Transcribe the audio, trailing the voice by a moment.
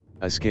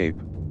Escape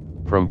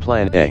from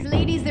Plan These A.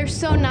 ladies, they're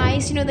so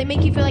nice. They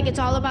make you feel like it's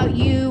all about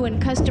you and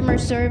customer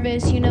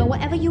service.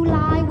 Whatever you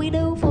like, we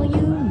do for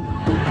you.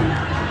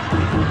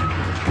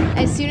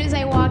 As soon as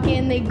I walk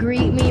in, they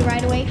greet me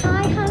right away.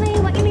 Hi, honey,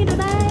 what you need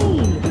today?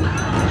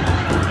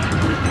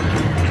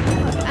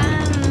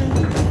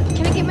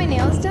 Can I get my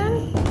nails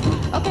done?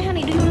 Okay,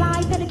 honey, do you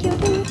like pedicure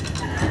too?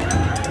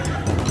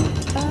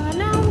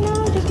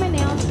 No, just my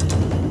nails.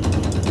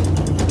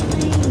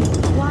 Hey,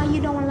 why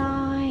you don't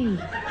lie?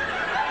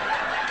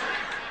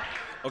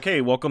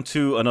 Okay, welcome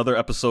to another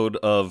episode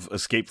of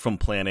Escape from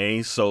Plan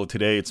A. So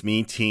today it's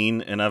me,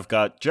 Teen, and I've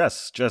got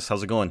Jess. Jess,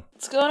 how's it going?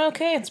 It's going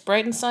okay. It's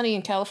bright and sunny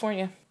in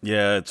California.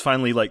 Yeah, it's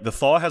finally like the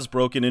thaw has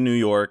broken in New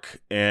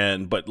York,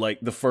 but like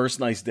the first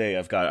nice day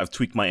I've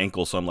tweaked my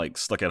ankle, so I'm like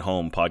stuck at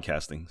home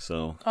podcasting.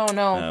 So oh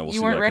no, we'll you see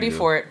weren't what I can ready do.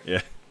 for it.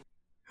 Yeah.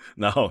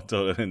 No,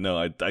 totally, no.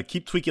 I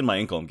keep tweaking my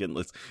ankle.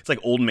 It's like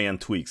old man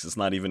tweaks. It's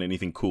not even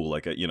anything cool.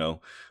 Like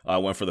I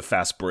went for the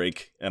fast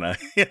break and I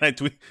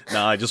tweak.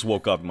 No, I just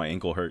woke up and my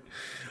ankle hurt.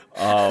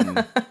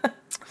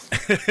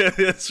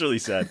 It's really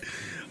sad.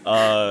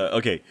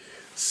 Okay,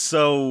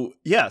 so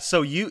yeah,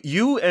 so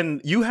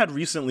you had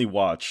recently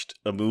watched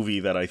a movie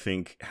that I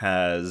think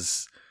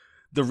has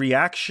the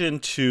reaction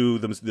to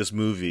this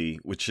movie,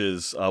 which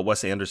is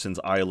Wes Anderson's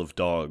Isle of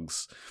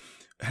Dogs,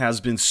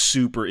 has been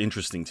super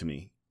interesting to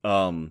me.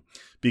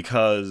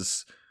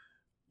 Because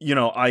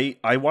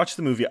I watched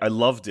the movie, I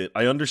loved it.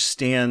 I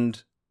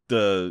understand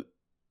the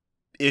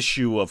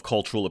issue of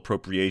cultural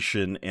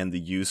appropriation and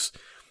the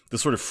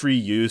sort of free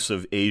use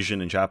of Asian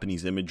and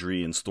Japanese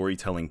imagery and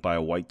storytelling by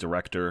a white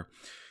director.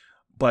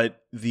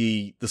 But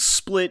the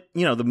split,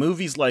 the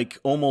movie's like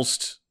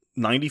almost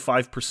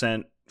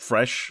 95%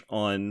 fresh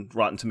on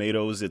Rotten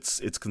Tomatoes.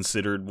 It's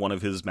considered one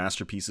of his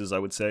masterpieces, I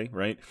would say,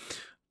 right?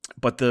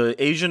 But the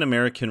Asian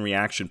American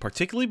reaction,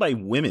 particularly by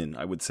women,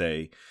 I would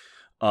say,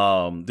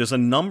 there's a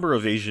number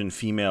of Asian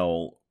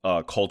female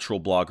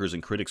cultural bloggers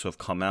and critics who have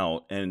come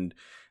out and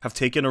have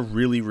taken a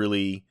really,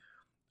 really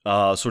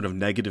sort of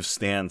negative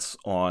stance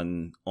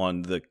on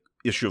the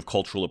issue of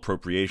cultural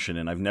appropriation,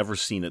 and I've never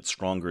seen it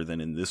stronger than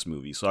in this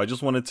movie. So I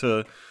just wanted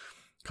to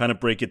kind of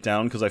break it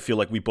down because I feel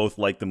like we both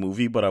like the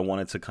movie, but I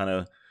wanted to kind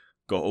of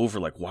go over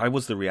like why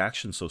was the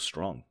reaction so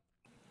strong?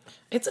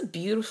 It's a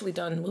beautifully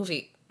done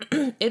movie.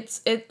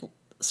 It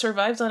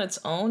survives on its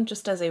own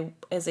just as a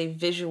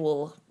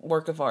visual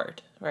work of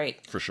art, right?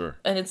 For sure.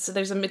 And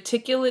there's a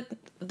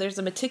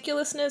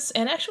meticulousness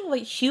and actual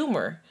like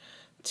humor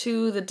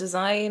to the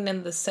design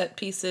and the set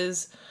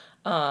pieces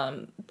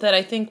that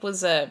I think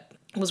was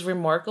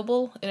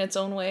remarkable in its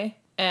own way.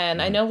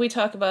 And I know we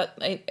talk about,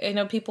 I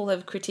know people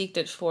have critiqued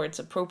it for its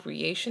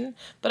appropriation,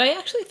 but I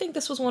actually think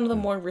this was one of the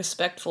more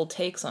respectful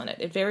takes on it.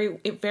 It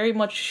very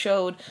much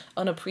showed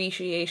an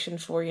appreciation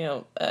for,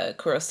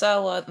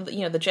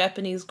 Kurosawa, the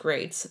Japanese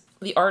greats,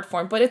 the art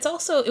form, but it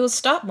was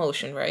stop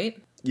motion, right?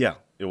 Yeah,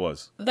 it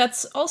was.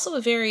 That's also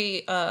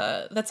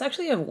that's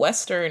actually a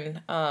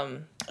Western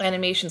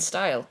animation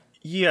style.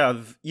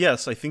 Yeah,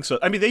 yes, I think so.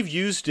 I mean, they've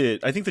used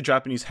it, I think the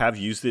Japanese have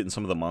used it in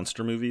some of the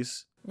monster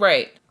movies.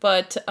 Right,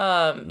 but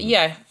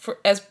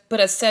as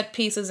set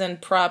pieces and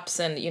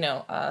props and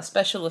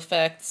special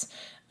effects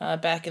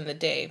back in the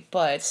day,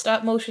 but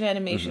stop motion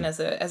animation as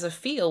a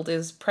field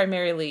is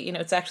primarily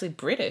it's actually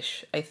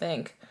British, I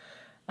think,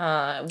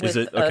 with is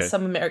it? Okay.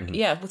 Some American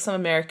with some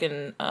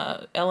American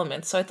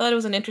elements. So I thought it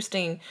was an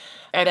interesting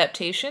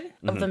adaptation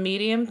of the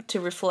medium to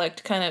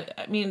reflect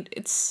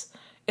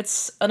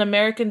it's an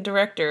American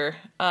director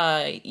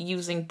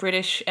using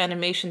British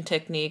animation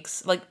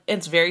techniques, like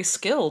it's very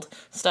skilled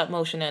stop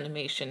motion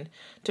animation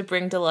to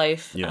bring to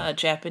life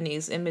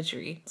Japanese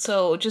imagery.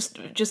 So just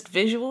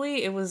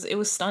visually, it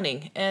was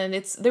stunning, and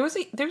there was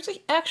a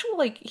actual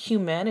like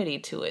humanity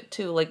to it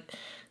too. Like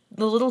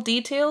the little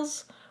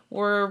details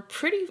were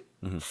pretty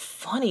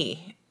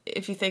funny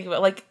if you think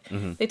about like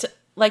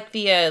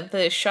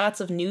the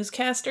shots of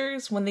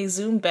newscasters when they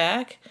zoom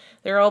back.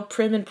 They're all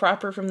prim and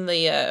proper from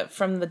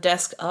the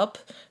desk up,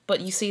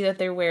 but you see that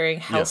they're wearing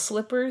house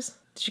slippers.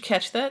 Did you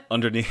catch that?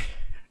 Underneath.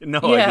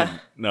 No, Yeah. I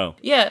didn't. No.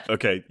 Yeah.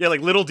 Okay. Yeah,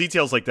 like little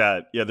details like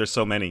that. Yeah, there's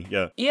so many.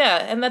 Yeah. Yeah,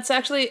 and that's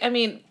actually,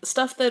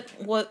 stuff that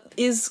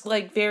is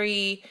like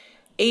very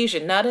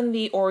Asian, not in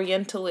the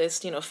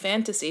Orientalist,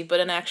 fantasy,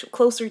 but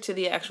closer to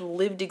the actual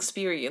lived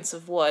experience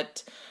of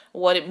what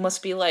it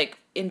must be like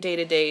in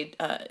day-to-day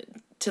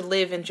to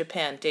live in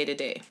Japan day to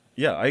day.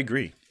 Yeah, I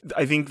agree.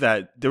 I think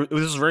that this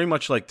is very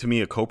much like, to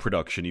me, a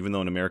co-production, even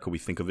though in America we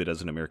think of it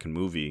as an American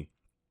movie.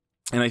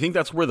 And I think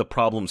that's where the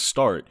problems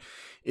start,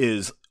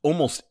 is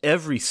almost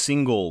every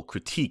single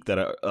critique that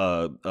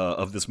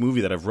of this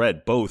movie that I've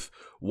read, both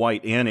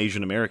white and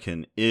Asian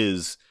American,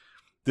 is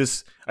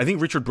this. I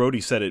think Richard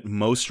Brody said it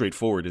most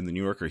straightforward in The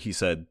New Yorker. He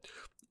said,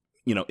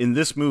 in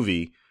this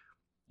movie,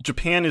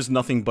 Japan is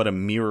nothing but a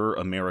mirror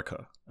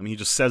America. I mean, he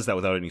just says that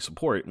without any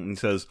support. And he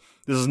says,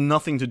 this has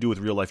nothing to do with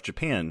real life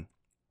Japan.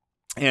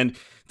 And,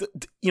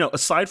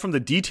 aside from the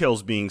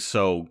details being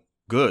so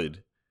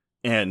good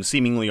and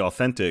seemingly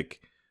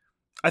authentic,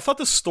 I thought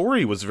the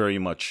story was very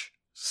much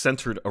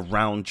centered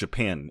around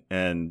Japan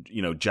and,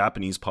 you know,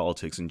 Japanese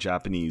politics and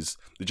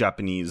the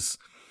Japanese,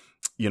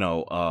 you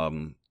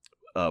know,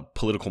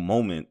 political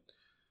moment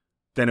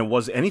than it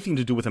was anything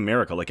to do with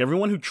America. Like,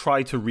 everyone who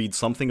tried to read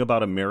something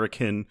about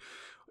American,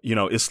 you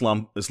know,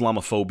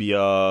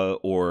 Islamophobia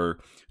or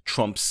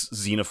Trump's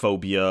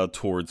xenophobia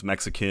towards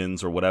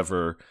Mexicans or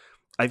whatever,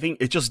 I think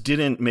it just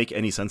didn't make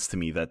any sense to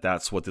me that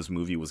that's what this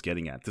movie was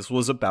getting at. This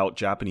was about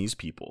Japanese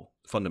people,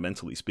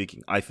 fundamentally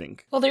speaking, I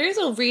think. Well, there is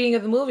a reading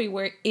of the movie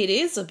where it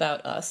is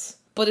about us,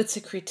 but it's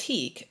a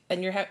critique,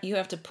 and you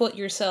have to put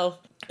yourself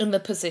in the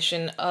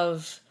position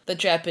of the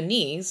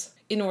Japanese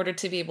in order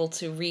to be able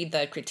to read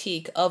that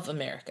critique of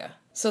America.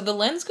 So the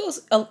lens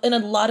goes in a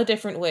lot of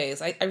different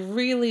ways. I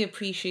really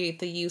appreciate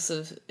the use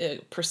of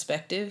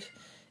perspective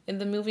in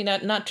the movie,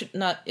 not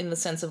in the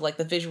sense of like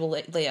the visual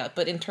layout,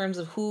 but in terms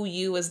of who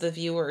you as the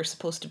viewer are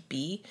supposed to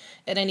be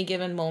at any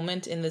given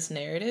moment in this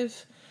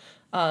narrative.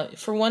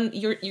 For one,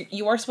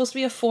 you are supposed to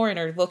be a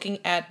foreigner looking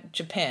at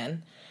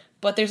Japan,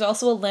 but there's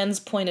also a lens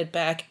pointed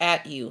back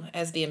at you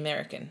as the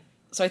American.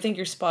 So I think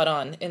you're spot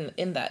on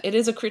in that. It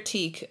is a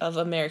critique of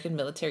American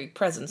military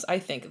presence. I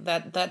think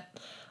that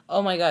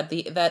oh my god,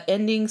 that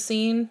ending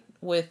scene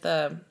with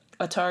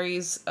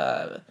Atari's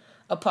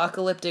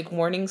apocalyptic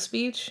warning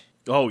speech.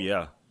 Oh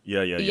yeah.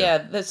 Yeah.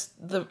 That's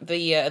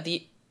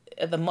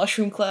the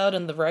mushroom cloud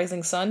and the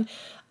rising sun.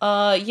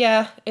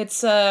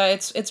 It's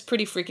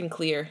pretty freaking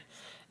clear.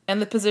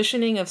 And the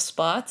positioning of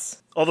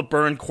spots. All the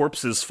burned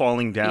corpses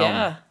falling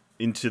down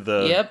into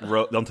the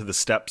onto the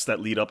steps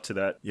that lead up to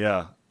that.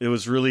 Yeah. It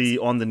was really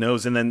on the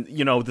nose. And then,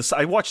 you know,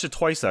 I watched it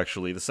twice,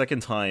 actually. The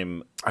second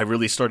time, I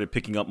really started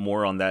picking up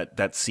more on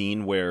that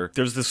scene where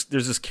there's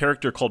this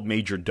character called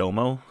Major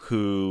Domo,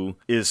 who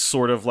is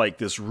sort of like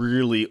this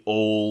really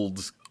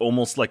old,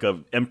 almost like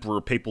a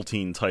Emperor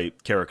Palpatine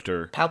type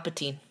character.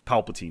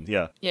 Palpatine,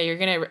 yeah. Yeah, you're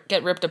going to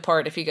get ripped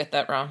apart if you get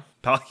that wrong.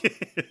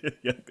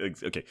 Yeah,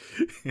 okay.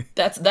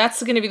 That's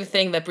going to be the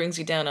thing that brings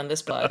you down on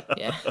this pod.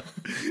 Yeah.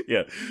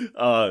 Yeah.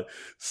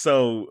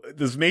 So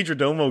this Major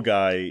Domo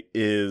guy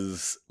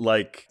is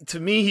like, to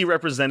me, he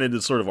represented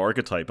this sort of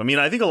archetype. I mean,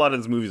 I think a lot of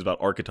this movie is about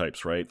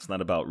archetypes, right? It's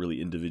not about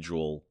really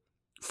individual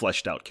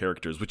fleshed out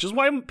characters, which is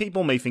why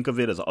people may think of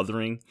it as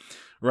othering,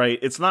 right?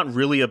 It's not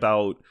really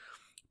about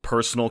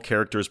personal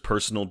characters,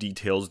 personal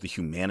details, the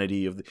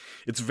humanity of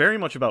it's very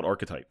much about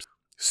archetypes.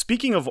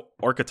 Speaking of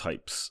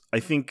archetypes, I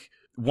think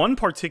one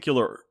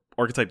particular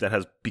archetype that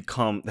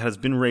has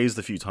been raised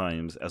a few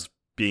times as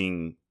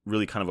being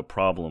really kind of a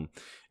problem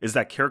is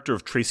that character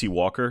of Tracy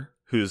Walker,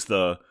 who's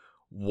the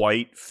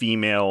white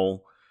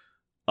female,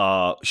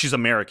 she's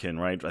American,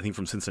 right? I think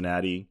from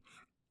Cincinnati,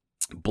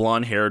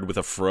 blonde haired with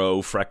a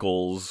fro,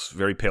 freckles,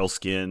 very pale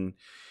skin.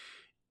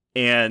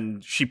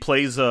 And she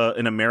plays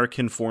an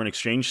American foreign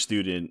exchange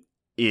student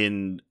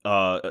in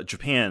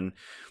Japan.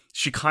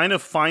 She kind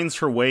of finds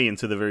her way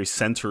into the very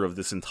center of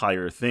this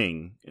entire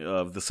thing,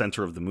 of the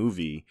center of the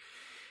movie.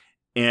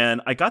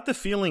 And I got the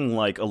feeling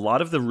like a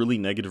lot of the really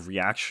negative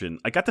reaction,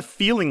 I got the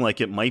feeling like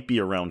it might be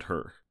around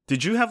her.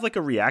 Did you have like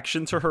a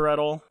reaction to her at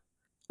all?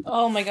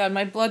 Oh my god,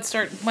 my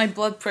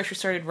blood pressure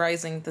started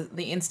rising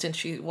the instant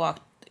she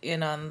walked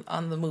in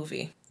on the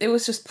movie. It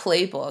was just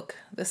playbook.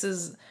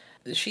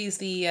 She's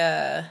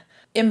the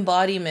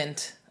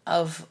embodiment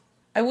of,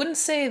 I wouldn't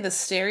say the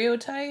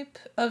stereotype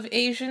of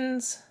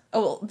Asians.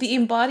 Oh, well, the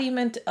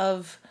embodiment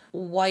of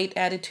white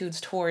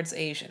attitudes towards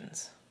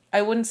Asians.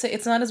 I wouldn't say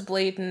it's not as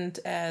blatant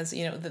as,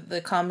 you know,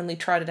 the commonly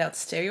trotted out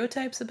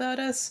stereotypes about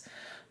us,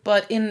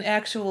 but in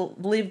actual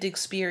lived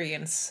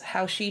experience,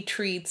 how she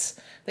treats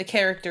the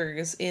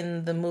characters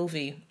in the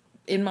movie,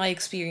 in my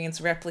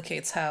experience,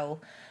 replicates how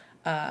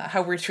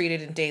we're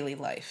treated in daily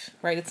life,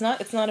 right? It's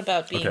not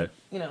about being,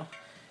 you know,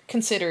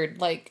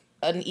 considered like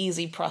an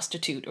easy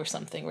prostitute or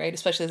something, right?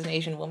 Especially as an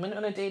Asian woman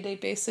on a day-to-day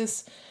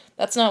basis.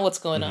 That's not what's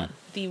going on.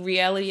 The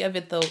reality of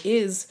it, though,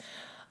 is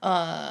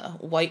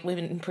white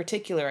women in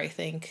particular, I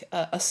think,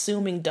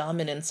 assuming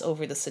dominance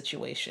over the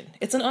situation.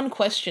 It's an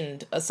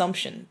unquestioned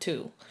assumption,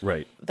 too.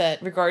 Right. That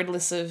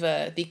regardless of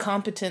the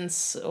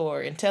competence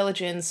or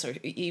intelligence or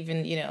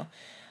even, you know,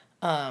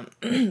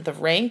 the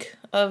rank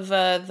of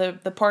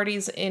the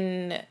parties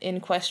in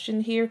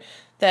question here,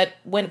 that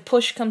when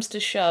push comes to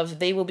shove,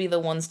 they will be the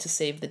ones to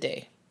save the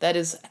day. That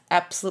is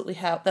absolutely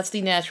that's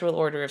the natural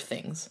order of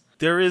things.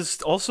 There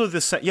is also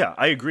this, yeah,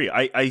 I agree.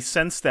 I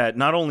sense that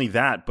not only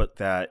that, but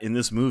that in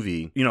this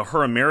movie, you know,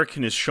 her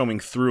American is showing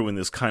through in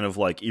this kind of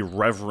like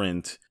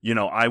irreverent, you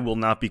know, I will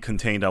not be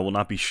contained. I will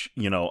not be,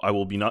 I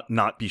will be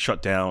not be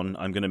shut down.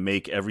 I'm going to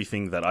make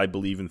everything that I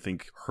believe and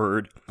think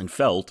heard and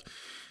felt.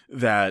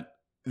 That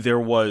there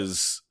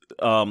was,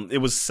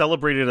 it was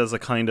celebrated as a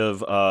kind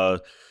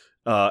of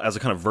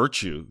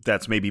virtue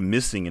that's maybe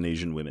missing in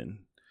Asian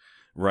women,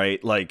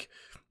 right? Like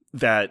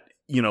that.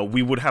 You know,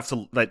 we would have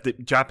to, like, the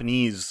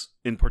Japanese,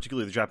 in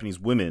particular the Japanese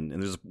women,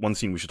 and there's one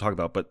scene we should talk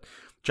about, but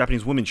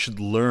Japanese women should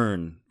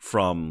learn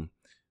from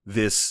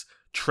this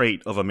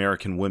trait of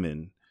American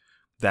women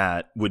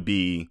that would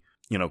be,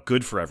 you know,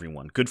 good for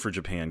everyone, good for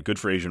Japan, good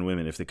for Asian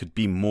women if they could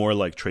be more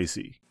like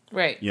Tracy.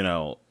 Right. You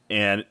know,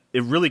 And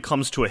it really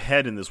comes to a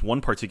head in this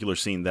one particular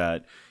scene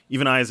that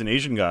even I, as an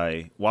Asian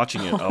guy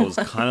watching it, I was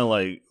kind of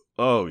like,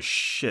 oh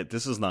shit,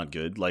 this is not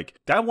good. Like,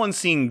 that one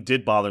scene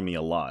did bother me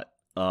a lot.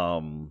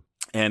 And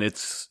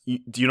it's,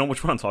 do you know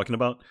which one I'm talking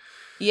about?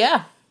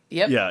 Yeah.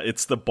 Yep. Yeah,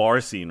 it's the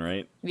bar scene,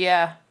 right?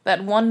 Yeah,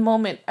 that one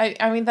moment.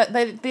 I mean,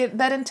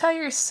 that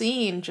entire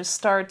scene just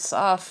starts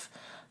off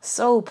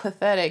so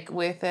pathetic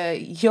with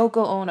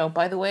Yoko Ono.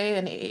 By the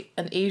way,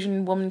 an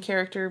Asian woman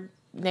character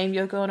named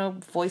Yoko Ono,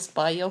 voiced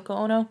by Yoko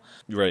Ono.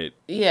 Right.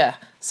 Yeah.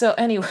 So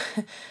anyway,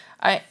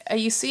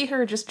 you see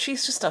her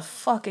she's just a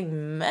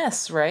fucking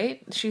mess,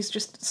 right? She's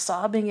just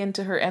sobbing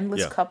into her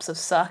endless cups of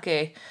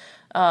sake.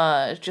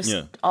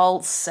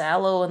 All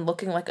sallow and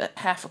looking like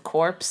half a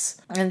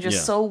corpse, and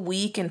just so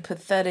weak and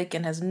pathetic,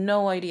 and has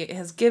no idea,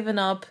 has given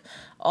up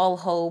all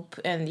hope,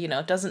 and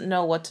doesn't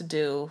know what to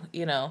do.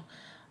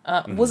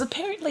 Was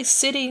apparently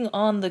sitting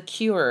on the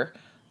cure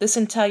this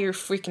entire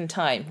freaking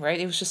time, right?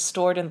 It was just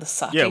stored in the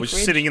sake. Yeah, it was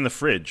fridge. sitting in the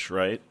fridge,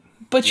 right?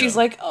 But she's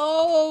like,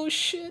 oh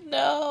shit,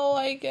 no,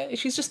 I get.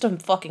 She's just a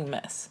fucking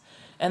mess,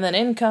 and then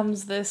in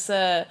comes this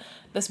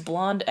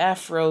blonde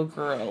afro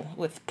girl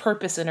with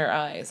purpose in her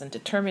eyes and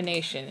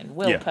determination and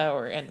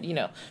willpower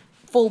and,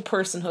 full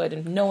personhood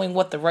and knowing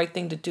what the right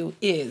thing to do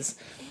is.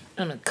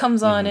 And it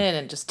comes on in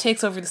and just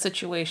takes over the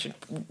situation.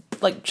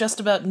 Like, just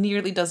about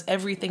nearly does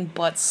everything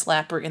but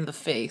slap her in the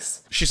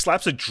face. She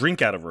slaps a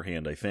drink out of her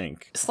hand, I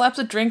think. Slaps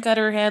a drink out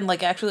of her hand,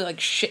 like, actually,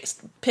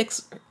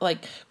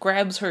 like,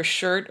 grabs her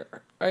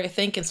shirt, I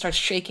think, and starts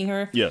shaking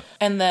her. Yeah.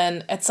 And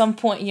then at some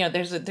point,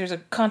 there's a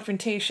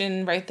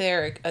confrontation right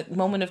there, a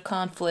moment of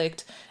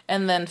conflict,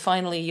 and then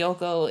finally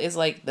Yoko is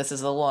like, "This is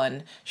the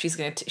one. She's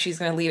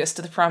gonna lead us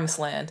to the promised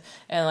land."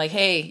 And like,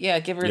 "Hey,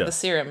 give her the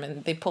serum,"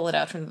 and they pull it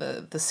out from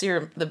the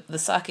serum, the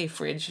sake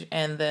fridge,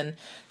 and then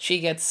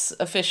she gets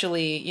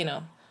officially,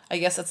 I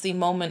guess that's the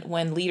moment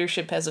when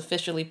leadership has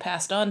officially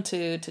passed on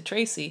to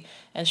Tracy,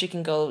 and she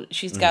can go.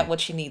 She's got what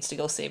she needs to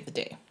go save the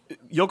day.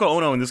 Yoko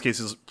Ono in this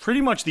case is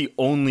pretty much the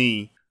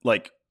only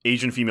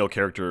Asian female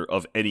character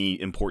of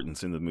any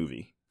importance in the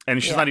movie,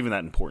 and she's not even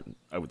that important,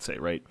 I would say,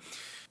 right?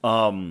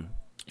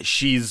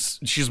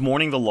 She's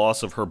mourning the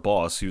loss of her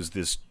boss, who's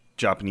this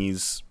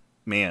Japanese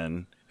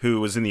man who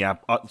was in the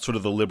sort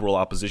of the liberal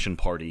opposition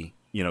party,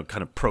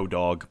 kind of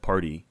pro-dog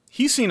party.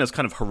 He's seen as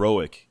kind of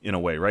heroic in a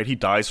way, right? He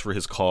dies for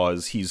his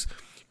cause. He's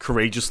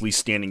courageously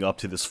standing up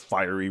to this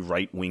fiery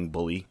right-wing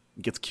bully.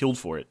 He gets killed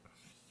for it.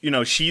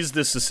 She's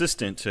this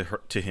assistant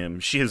to him.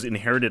 She has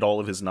inherited all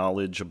of his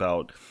knowledge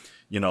about,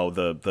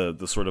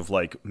 the sort of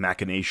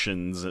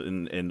machinations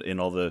and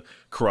all the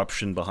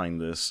corruption behind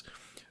this,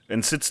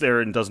 and sits there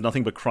and does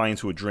nothing but cry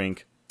into a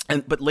drink.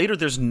 But later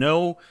there's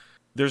no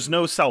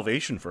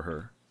salvation for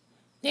her.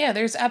 Yeah,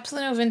 there's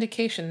absolutely no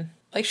vindication.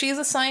 Like, she's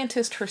a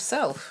scientist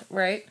herself,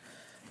 right?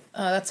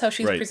 That's how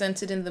she's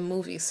presented in the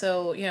movie.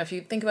 So, if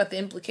you think about the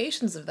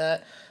implications of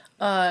that,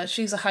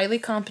 she's a highly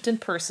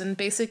competent person,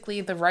 basically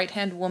the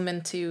right-hand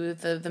woman to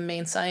the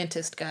main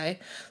scientist guy.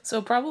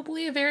 So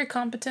probably a very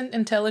competent,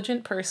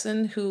 intelligent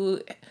person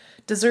who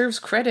deserves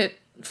credit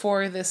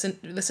for this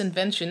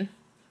invention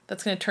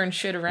that's going to turn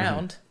shit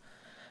around.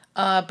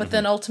 But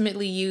then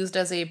ultimately used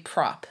as a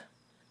prop.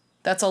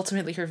 That's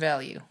ultimately her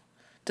value,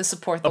 to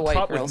support the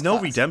white girl's with no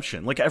cause.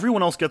 redemption. Like,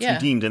 everyone else gets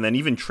redeemed, and then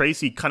even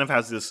Tracy kind of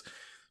has this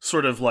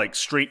sort of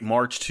straight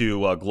march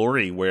to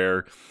glory,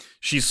 where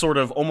she's sort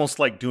of almost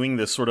doing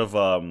this sort of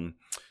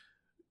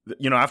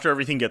after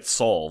everything gets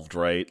solved,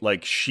 right?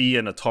 Like, she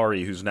and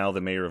Atari, who's now the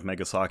mayor of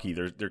Megasaki,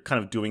 they're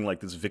kind of doing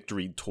this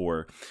victory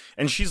tour,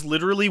 and she's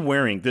literally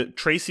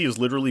Tracy is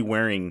literally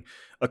wearing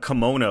a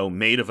kimono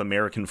made of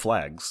American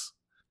flags.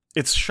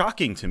 It's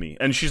shocking to me.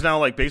 And she's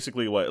now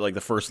basically the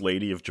first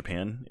lady of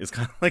Japan is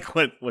kind of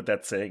what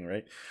that's saying,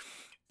 right?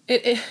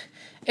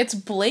 It's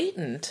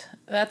blatant.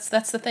 That's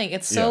the thing.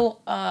 It's so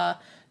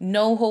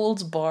no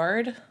holds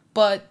barred,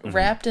 but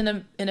wrapped in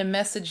a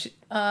message.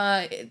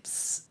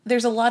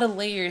 There's a lot of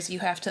layers you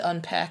have to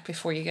unpack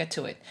before you get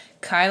to it.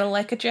 Kind of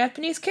like a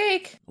Japanese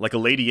cake. Like a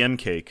Lady M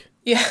cake.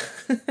 Yeah.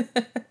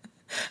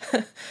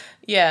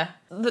 Yeah.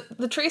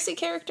 The Tracy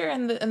character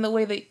and the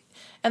way that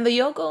and the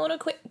Yoko Ono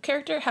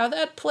character, how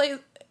that plays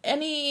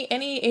any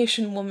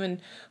Asian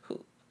woman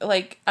who,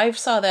 I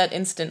saw that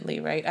instantly,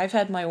 right? I've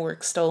had my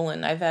work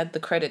stolen. I've had the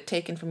credit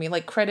taken from me.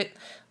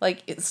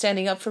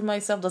 Standing up for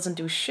myself doesn't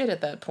do shit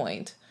at that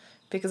point.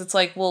 Because it's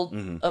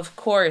of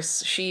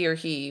course she or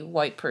he,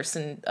 white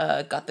person,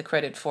 got the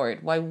credit for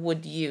it. Why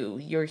would you?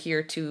 You're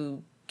here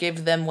to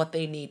give them what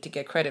they need to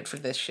get credit for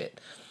this shit.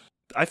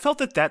 I felt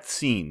that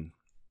scene...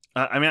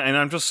 and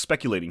I'm just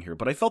speculating here,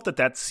 but I felt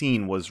that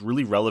scene was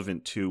really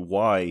relevant to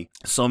why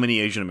so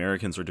many Asian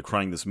Americans are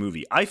decrying this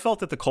movie. I felt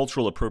that the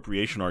cultural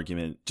appropriation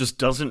argument just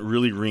doesn't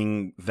really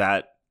ring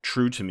that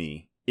true to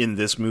me in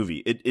this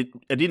movie.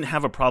 I didn't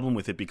have a problem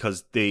with it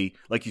because they,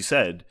 like you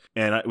said,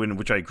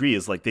 which I agree,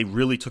 is they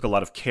really took a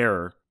lot of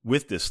care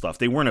with this stuff.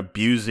 They weren't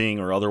abusing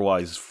or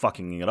otherwise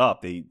fucking it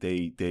up.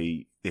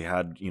 They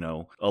had,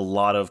 a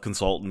lot of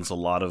consultants, a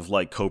lot of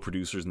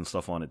co-producers and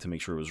stuff on it to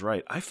make sure it was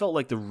right. I felt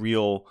like the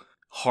real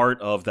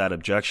heart of that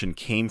objection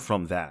came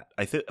from that.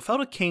 I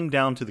felt it came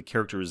down to the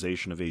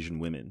characterization of Asian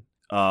women.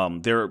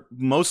 They're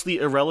mostly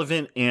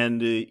irrelevant,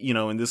 and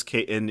in this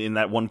case, and in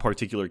that one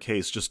particular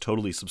case, just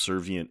totally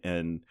subservient,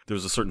 and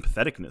there's a certain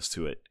patheticness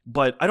to it.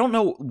 But I don't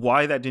know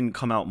why that didn't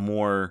come out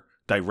more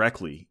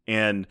directly.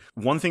 And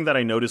one thing that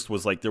I noticed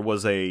was like there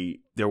was a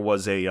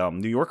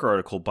New Yorker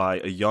article by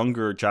a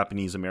younger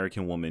Japanese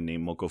American woman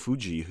named Moko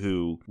Fuji,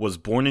 who was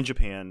born in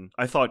Japan.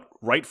 I thought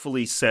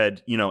rightfully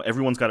said,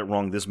 everyone's got it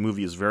wrong. This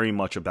movie is very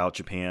much about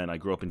Japan. I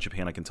grew up in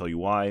Japan. I can tell you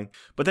why.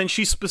 But then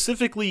she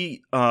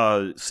specifically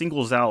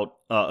singles out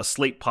a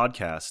Slate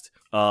podcast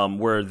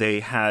where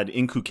they had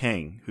Inku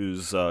Kang,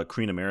 who's a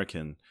Korean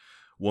American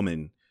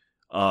woman,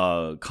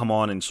 come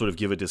on and sort of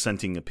give a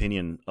dissenting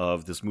opinion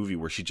of this movie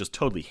where she just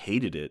totally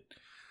hated it.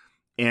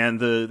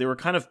 And they were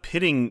kind of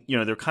pitting,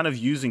 they're kind of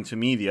using, to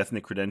me, the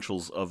ethnic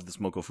credentials of this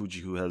Moko Fuji,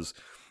 who has,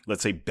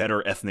 let's say,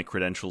 better ethnic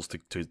credentials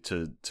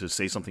to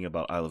say something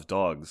about Isle of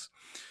Dogs.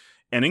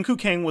 And Inku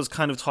Kang was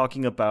kind of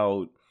talking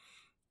about,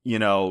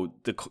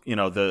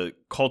 the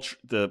culture.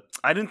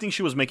 I didn't think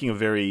she was making a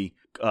very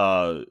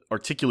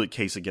articulate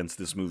case against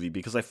this movie,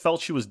 because I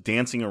felt she was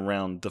dancing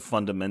around the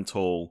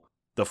fundamental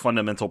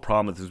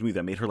problem with this movie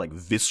that made her like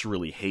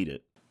viscerally hate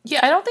it. Yeah,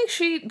 I don't think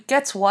she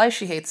gets why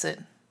she hates it.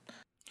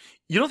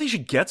 You don't think she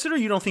gets it, or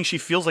you don't think she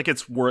feels like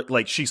it's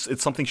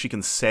it's something she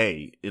can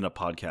say in a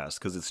podcast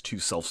because it's too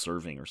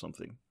self-serving or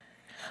something?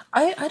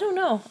 I don't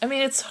know. I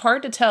mean, it's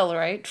hard to tell,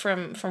 right,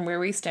 from where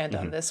we stand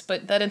on this,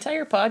 but that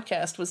entire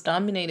podcast was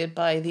dominated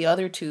by the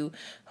other two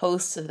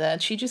hosts of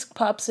that. She just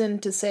pops in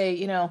to say,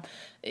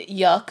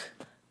 yuck,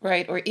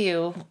 right, or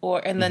ew,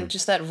 and then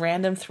just that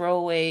random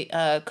throwaway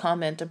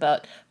comment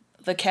about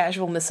the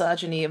casual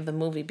misogyny of the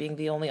movie being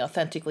the only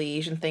authentically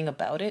Asian thing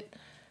about it,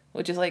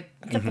 which is like,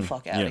 get the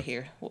fuck out of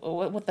here.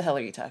 What the hell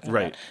are you talking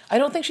about? I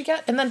don't think she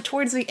got. And then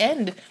towards the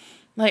end,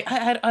 like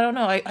I don't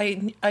know,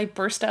 I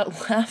burst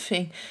out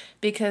laughing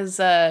because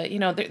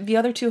the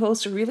other two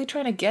hosts are really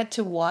trying to get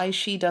to why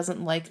she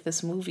doesn't like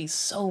this movie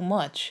so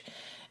much,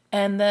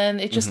 and then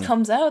it just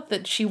comes out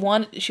that she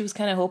was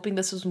kind of hoping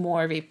this was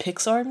more of a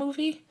Pixar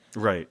movie,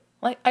 right?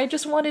 Like, I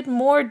just wanted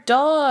more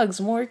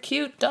dogs, more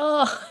cute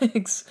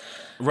dogs.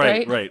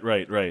 Right.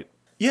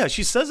 Yeah,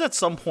 she says at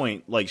some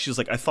point, like, she's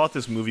like, I thought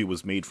this movie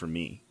was made for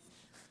me.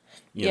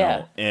 You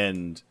know?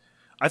 And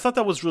I thought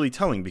that was really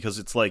telling, because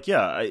it's like,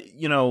 I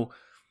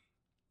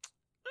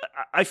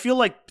feel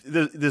like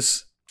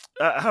this,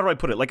 how do I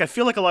put it? Like, I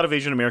feel like a lot of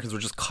Asian Americans were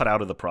just cut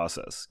out of the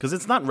process, because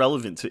it's not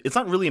relevant to, it's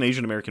not really an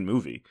Asian American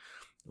movie,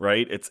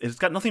 right? It's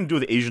got nothing to do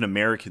with Asian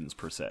Americans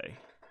per se.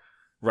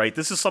 Right,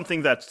 this is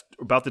something that's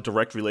about the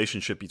direct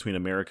relationship between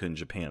America and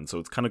Japan, so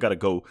it's kind of got to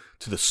go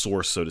to the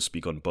source, so to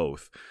speak, on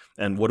both.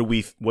 And what do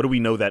we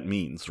know that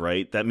means?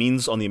 Right, that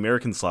means on the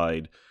American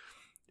side,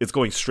 it's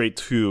going straight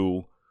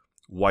to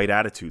white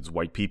attitudes,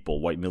 white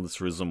people, white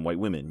militarism, white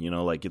women.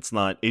 Like, it's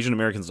not, Asian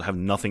Americans have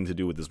nothing to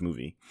do with this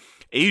movie.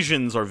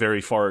 Asians are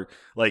very far,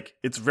 like,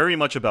 it's very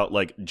much about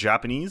like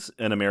Japanese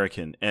and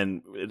American,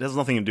 and it has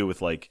nothing to do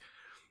with like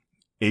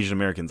Asian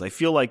Americans. I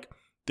feel like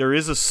there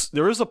is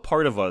a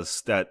part of us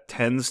that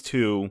tends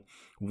to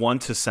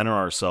want to center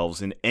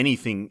ourselves in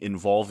anything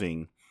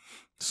involving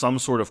some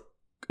sort of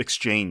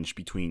exchange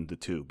between the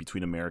two,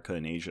 between America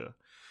and Asia.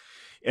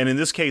 And in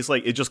this case,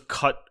 like, it just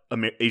cut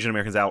Asian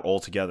Americans out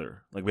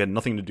altogether. Like, we had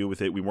nothing to do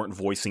with it. We weren't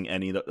voicing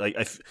any. Like,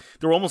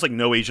 there were almost like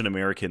no Asian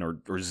American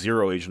or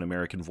zero Asian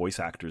American voice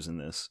actors in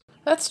this.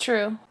 That's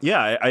true.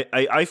 Yeah,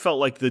 I felt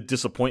like the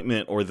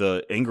disappointment or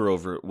the anger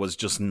over it was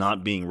just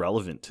not being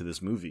relevant to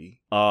this movie.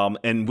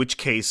 In which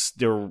case,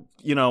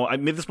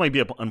 this might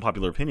be an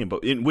unpopular opinion,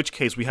 but in which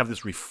case we have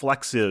this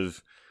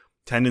reflexive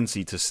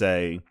tendency to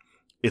say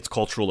it's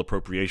cultural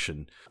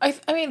appropriation. I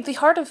mean, the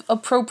heart of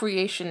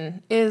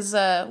appropriation is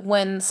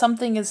when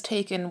something is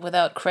taken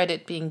without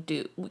credit being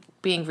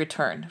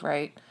returned,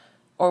 right?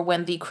 Or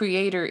when the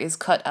creator is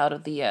cut out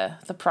of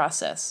the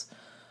process.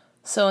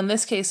 So in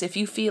this case, if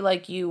you feel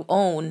like you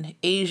own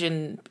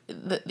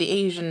the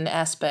Asian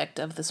aspect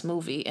of this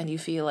movie, and you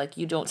feel like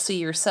you don't see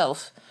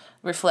yourself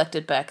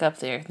reflected back up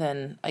there,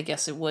 then I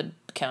guess it would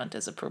count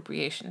as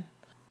appropriation.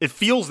 It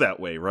feels that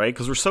way, right?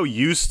 Because we're so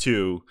used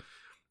to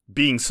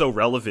being so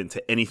relevant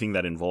to anything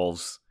that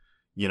involves,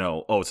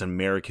 it's an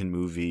American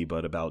movie,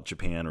 but about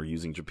Japan or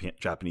using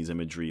Japanese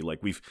imagery.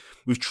 Like, we've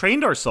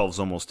trained ourselves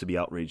almost to be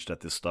outraged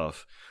at this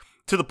stuff,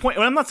 to the point.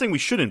 And I'm not saying we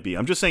shouldn't be.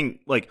 I'm just saying,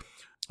 like,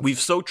 we've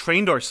so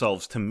trained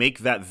ourselves to make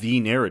that the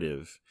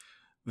narrative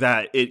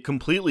that it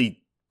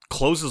completely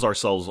closes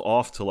ourselves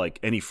off to like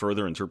any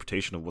further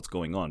interpretation of what's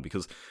going on.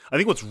 Because I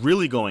think what's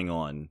really going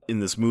on in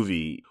this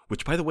movie,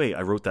 which, by the way,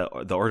 I wrote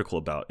the article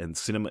about, and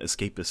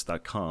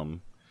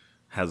cinemaescapist.com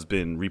has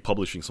been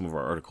republishing some of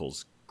our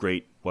articles.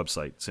 Great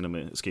website,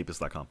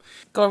 cinemaescapist.com.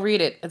 Go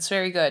read it. It's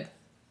very good.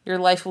 Your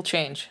life will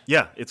change.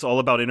 Yeah, it's all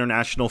about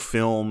international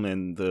film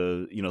and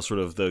the, sort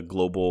of the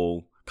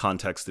global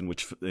context in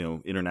which,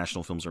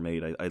 international films are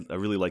made. I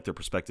really like their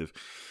perspective.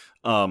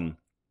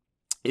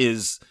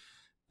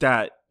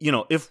 that,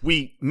 if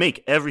we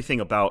make everything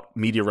about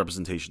media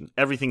representation,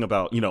 everything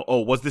about,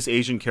 was this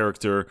Asian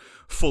character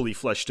fully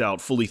fleshed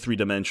out, fully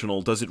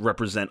three-dimensional? Does it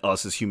represent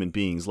us as human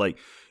beings? Like,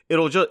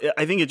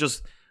 I think it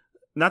just,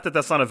 not that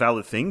that's not a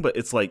valid thing, but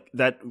it's like,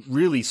 that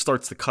really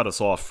starts to cut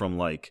us off from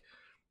like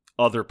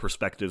other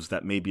perspectives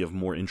that may be of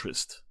more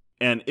interest.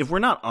 And if we're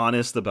not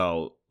honest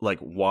about like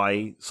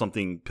why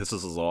something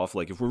pisses us off,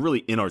 like if we're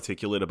really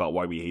inarticulate about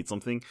why we hate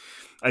something,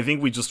 I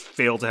think we just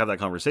fail to have that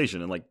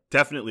conversation. And like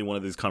definitely one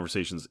of these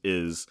conversations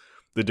is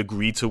the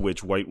degree to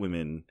which white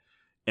women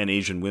and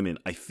Asian women,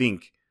 I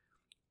think,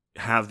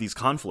 have these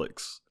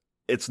conflicts.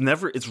 It's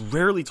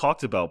rarely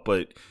talked about,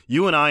 but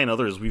you and I and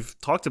others, we've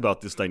talked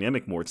about this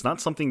dynamic more. It's not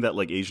something that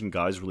like Asian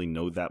guys really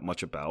know that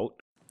much about.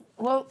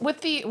 Well,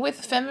 with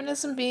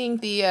feminism being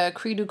the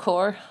cri du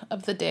coeur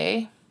of the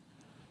day,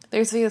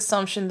 there's the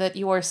assumption that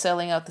you are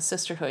selling out the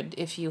sisterhood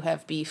if you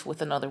have beef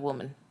with another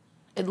woman,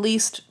 at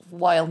least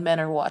while men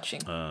are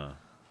watching.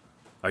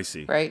 I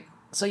see. Right?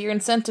 So you're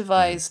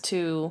incentivized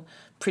to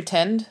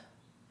pretend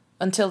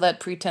until that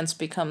pretense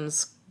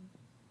becomes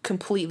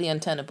completely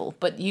untenable,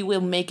 but you will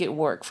make it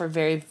work for a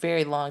very,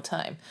 very long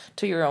time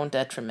to your own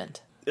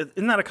detriment.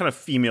 Isn't that a kind of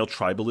female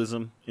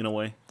tribalism in a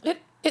way?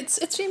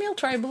 It's female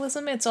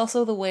tribalism. It's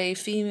also the way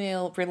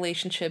female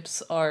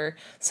relationships are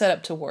set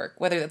up to work,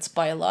 whether that's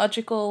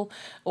biological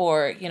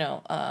or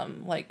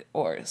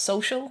or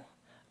social.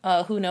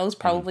 Who knows?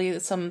 Probably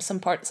some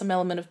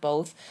element of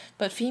both.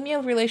 But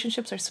female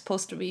relationships are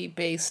supposed to be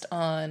based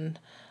on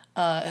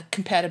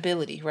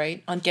compatibility,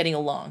 right? On getting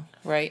along,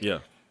 right? Yeah.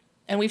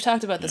 And we've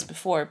talked about this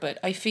before, but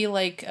I feel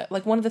like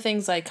one of the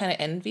things I kind of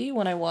envy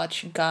when I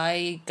watch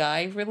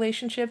guy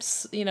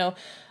relationships,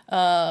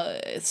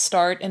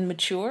 start and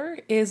mature,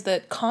 is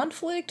that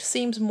conflict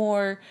seems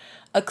more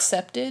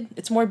accepted.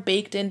 It's more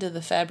baked into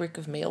the fabric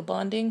of male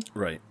bonding.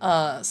 Right.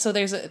 So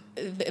there's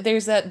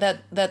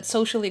that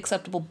socially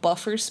acceptable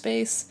buffer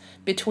space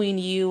between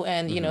you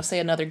and say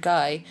another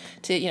guy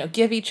to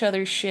give each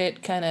other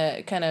shit, kind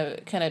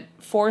of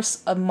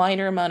force a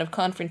minor amount of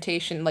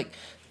confrontation, like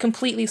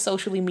completely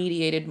socially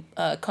mediated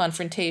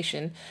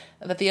confrontation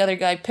that the other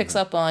guy picks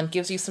up on,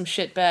 gives you some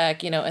shit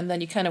back, and then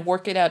you kind of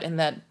work it out in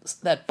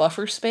that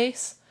buffer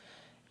space,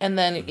 and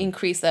then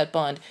increase that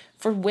bond.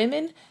 For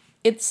women,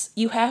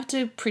 you have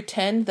to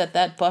pretend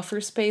that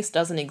buffer space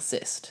doesn't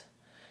exist.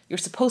 You're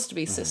supposed to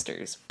be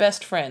sisters,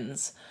 best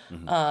friends.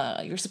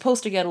 You're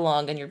supposed to get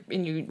along, and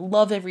you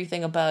love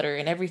everything about her,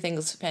 and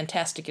everything's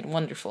fantastic and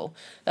wonderful.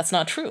 That's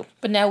not true.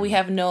 But now we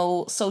have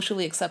no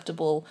socially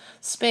acceptable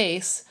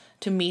space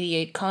to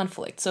mediate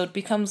conflict.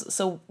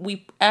 So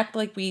we act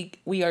like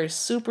we are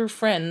super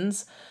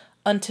friends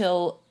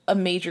until a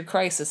major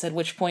crisis, at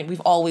which point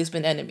we've always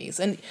been enemies.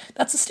 And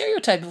that's a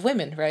stereotype of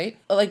women, right?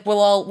 Like we're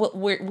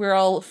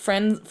all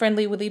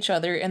friendly with each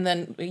other, and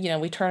then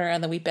we turn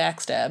around and we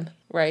backstab,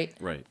 right?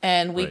 Right.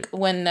 And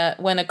when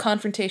a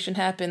confrontation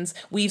happens,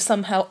 we've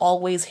somehow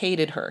always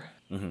hated her,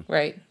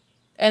 right?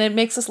 And it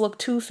makes us look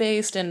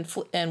two-faced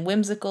and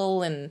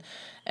whimsical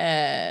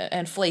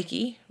and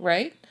flaky,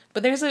 right?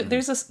 But there's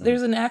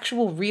an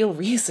actual real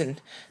reason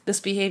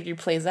this behavior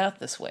plays out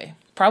this way.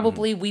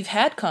 Probably we've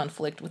had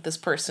conflict with this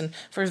person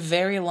for a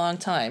very long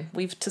time.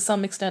 We've to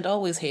some extent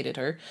always hated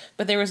her,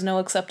 but there was no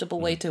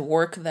acceptable way to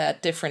work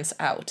that difference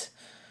out.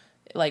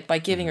 Like by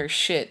giving her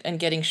shit and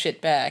getting shit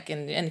back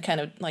and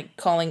kind of like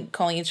calling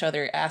each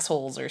other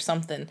assholes or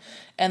something,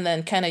 and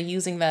then kind of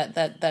using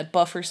that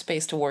buffer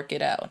space to work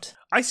it out.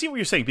 I see what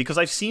you're saying, because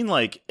I've seen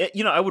like,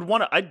 I would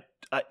want to,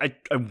 I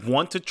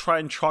want to try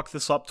and chalk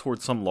this up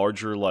towards some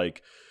larger,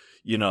 like,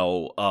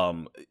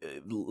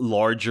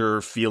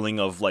 larger feeling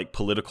of like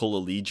political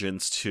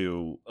allegiance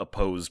to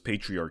oppose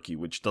patriarchy,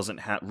 which doesn't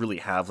really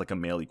have like a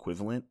male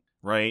equivalent,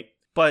 right?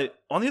 But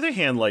on the other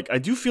hand, like, I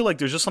do feel like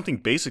there's just something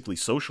basically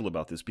social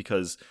about this,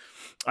 because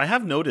I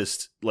have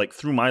noticed, like,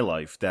 through my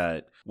life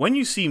that when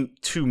you see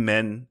two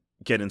men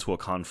get into a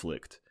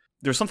conflict,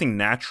 there's something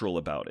natural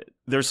about it.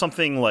 There's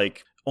something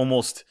like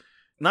almost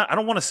I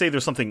don't want to say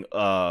there's something,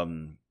 I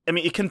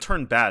mean, it can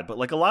turn bad, but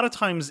like a lot of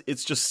times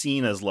it's just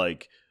seen as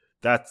like,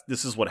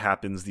 this is what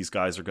happens. These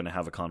guys are going to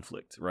have a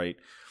conflict, right?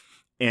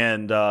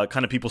 And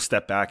kind of people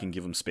step back and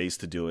give them space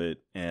to do it,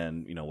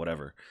 and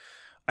whatever.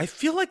 I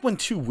feel like when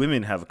two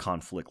women have a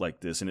conflict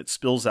like this and it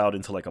spills out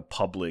into like a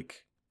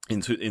public,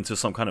 into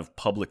some kind of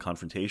public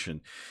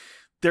confrontation,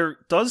 there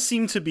does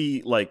seem to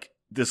be like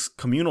this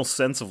communal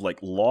sense of like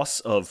loss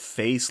of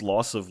face,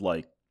 loss of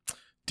like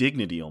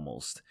dignity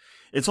almost.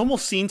 It's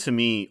almost seen to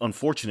me,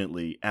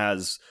 unfortunately,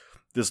 as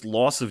this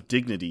loss of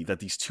dignity that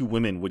these two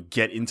women would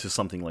get into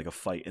something like a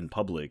fight in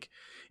public,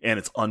 and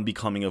it's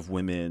unbecoming of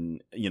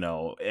women,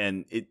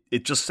 and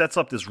it just sets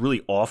up this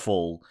really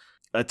awful,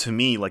 to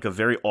me, like a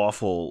very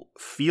awful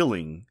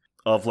feeling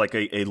of like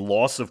a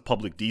loss of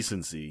public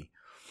decency,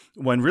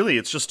 when really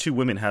it's just two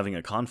women having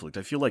a conflict.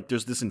 I feel like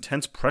there's this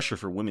intense pressure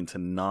for women to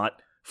not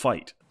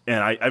fight.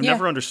 And I've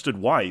never understood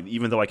why,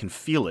 even though I can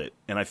feel it.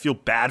 And I feel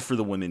bad for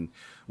the women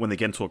when they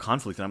get into a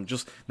conflict. And I'm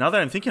just, now that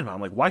I'm thinking about it,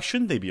 I'm like, why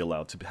shouldn't they be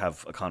allowed to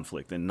have a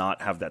conflict and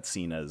not have that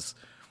seen as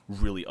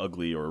really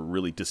ugly or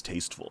really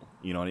distasteful.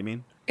 You know what I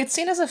mean? It's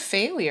seen as a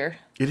failure.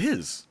 It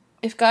is.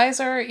 If guys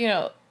are,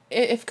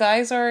 if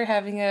guys are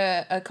having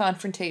a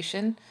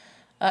confrontation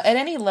at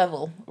any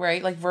level,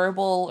 right, like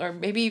verbal or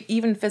maybe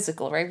even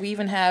physical, right, we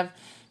even have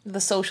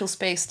the social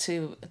space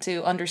to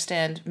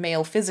understand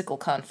male physical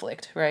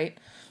conflict, right?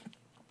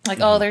 Like,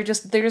 oh, they're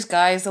just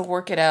guys, they'll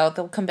work it out,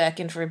 they'll come back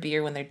in for a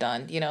beer when they're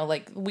done,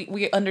 like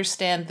we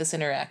understand this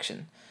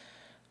interaction.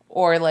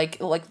 Or like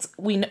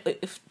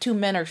if two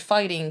men are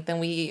fighting, then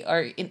we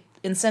are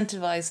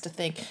incentivized to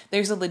think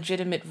there's a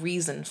legitimate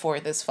reason for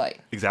this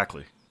fight.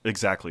 Exactly.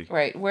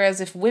 Right.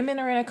 Whereas if women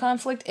are in a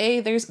conflict,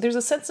 there's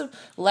a sense of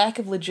lack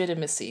of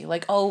legitimacy.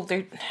 Like, oh,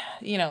 they're,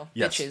 Yes.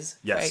 bitches.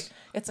 Yes. Right.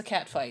 It's a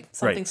cat fight.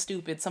 Something Right.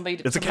 stupid. It's a somebody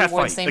cat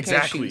wore the fight. same pair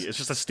of Exactly. shoes. It's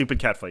just a stupid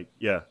cat fight.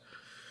 Yeah.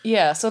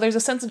 Yeah. So there's a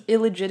sense of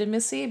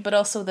illegitimacy, but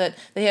also that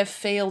they have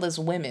failed as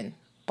women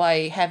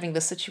by having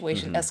the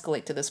situation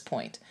escalate to this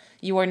point.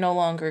 You are no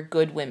longer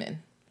good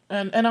women.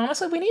 And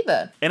honestly, we need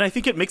that. And I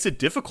think it makes it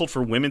difficult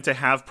for women to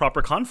have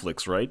proper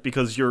conflicts, right?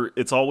 Because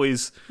it's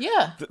always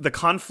the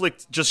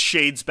conflict just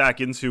shades back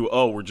into,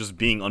 oh, we're just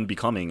being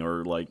unbecoming,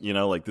 or like,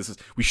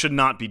 we should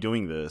not be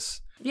doing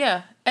this.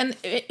 Yeah, and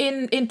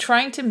in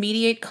trying to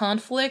mediate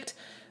conflict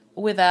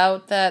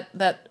without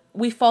that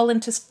we fall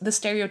into the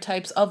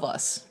stereotypes of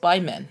us by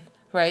men,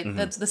 right?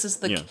 This is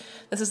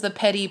the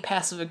petty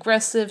passive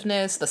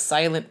aggressiveness, the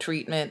silent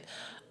treatment.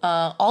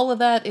 All of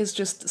that is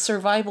just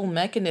survival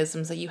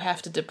mechanisms that you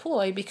have to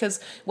deploy because,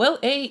 well,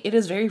 it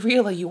is very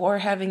real that you are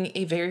having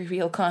a very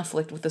real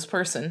conflict with this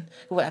person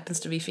who happens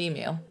to be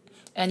female,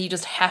 and you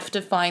just have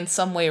to find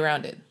some way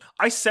around it.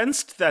 I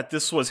sensed that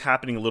this was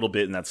happening a little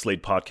bit in that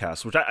Slate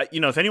podcast, which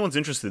if anyone's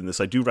interested in this,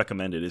 I do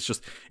recommend it.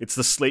 It's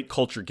the Slate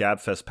Culture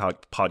Gabfest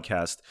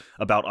podcast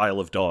about Isle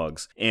of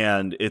Dogs,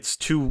 and it's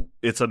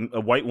a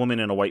white woman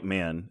and a white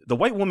man. The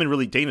white woman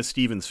really, Dana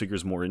Stevens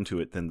figures more into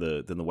it than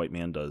the white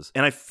man does,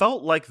 and I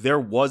felt like there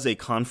was a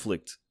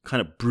conflict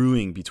kind of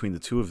brewing between the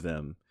two of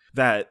them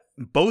that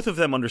both of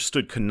them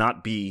understood could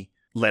not be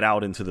let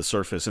out into the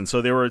surface, and so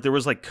there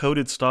was like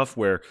coded stuff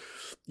where,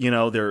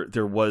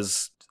 there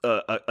was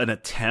an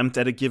attempt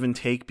at a give and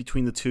take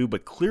between the two,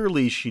 but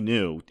clearly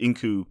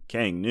Inku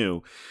Kang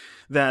knew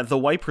that the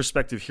white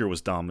perspective here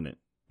was dominant.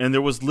 And there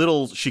was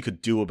little she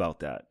could do about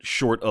that,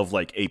 short of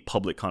like a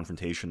public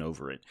confrontation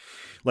over it.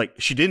 Like,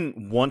 she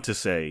didn't want to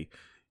say,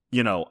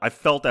 I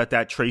felt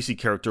that Tracy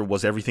character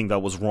was everything that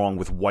was wrong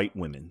with white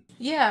women.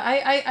 Yeah,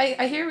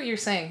 I hear what you're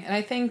saying. And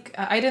I think,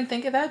 I didn't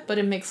think of that, but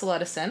it makes a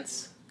lot of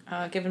sense.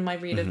 Given my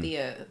read of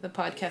the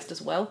podcast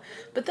as well,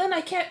 but then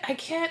I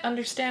can't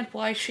understand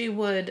why she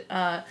would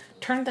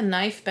turn the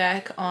knife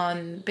back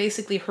on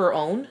basically her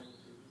own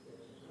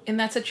in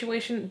that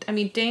situation. I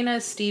mean,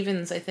 Dana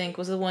Stevens, I think,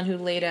 was the one who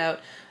laid out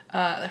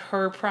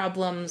her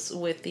problems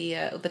with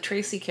the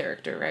Tracy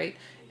character, right?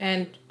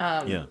 And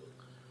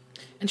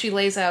and she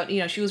lays out,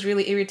 she was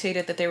really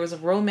irritated that there was a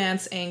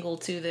romance angle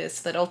to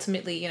this, that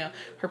ultimately,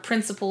 her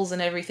principles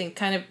and everything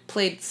kind of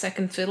played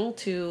second fiddle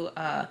to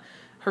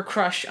her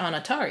crush on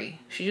Atari.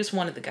 She just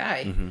wanted the guy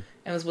and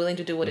was willing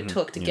to do what it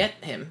took to get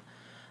him.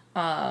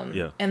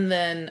 And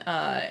then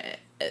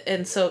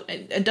and so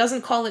it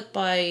doesn't call it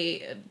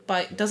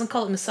doesn't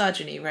call it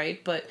misogyny,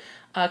 right? But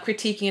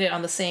critiquing it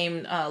on the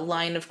same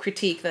line of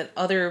critique that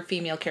other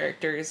female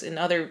characters in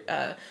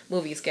other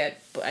movies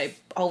get by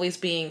always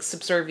being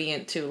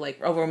subservient to like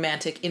a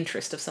romantic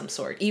interest of some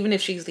sort, even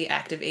if she's the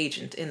active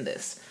agent in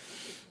this.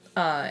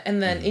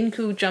 And then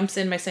Inku jumps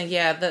in by saying,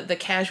 yeah, the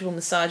casual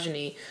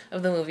misogyny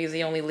of the movie is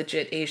the only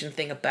legit Asian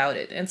thing about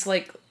it. And it's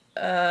like,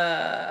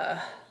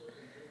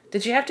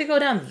 did you have to go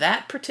down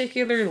that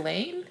particular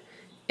lane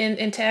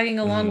in tagging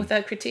along with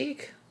that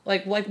critique?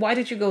 Like, why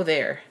did you go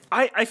there?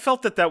 I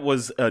felt that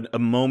was a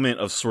moment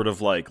of sort of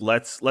like,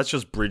 let's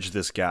just bridge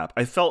this gap.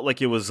 I felt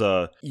like it was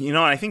I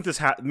think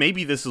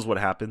maybe this is what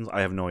happens.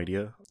 I have no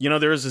idea.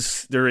 There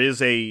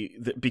is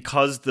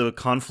because the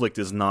conflict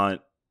is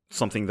not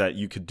something that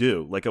you could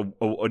do. Like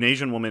an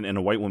Asian woman and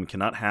a white woman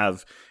cannot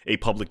have a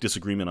public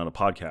disagreement on a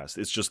podcast.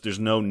 It's just, there's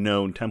no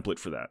known template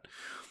for that.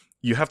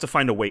 You have to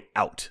find a way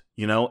out,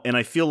 And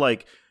I feel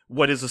like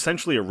what is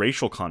essentially a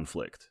racial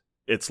conflict,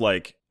 it's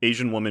like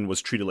Asian woman was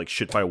treated like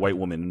shit by a white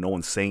woman and no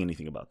one's saying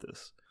anything about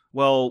this.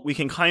 Well, we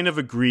can kind of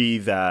agree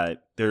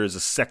that there is a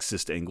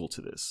sexist angle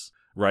to this,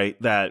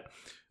 right? That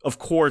of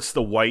course,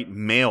 the white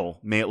male,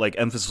 like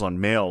emphasis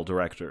on male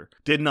director,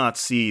 did not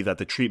see that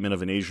the treatment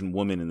of an Asian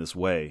woman in this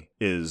way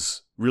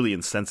is really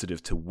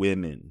insensitive to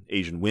women,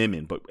 Asian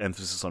women, but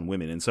emphasis on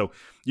women. And so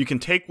you can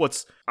take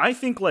what's, I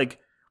think, like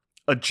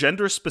a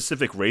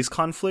gender-specific race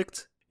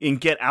conflict and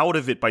get out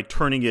of it by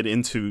turning it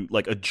into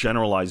like a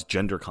generalized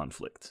gender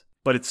conflict.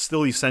 But it's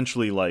still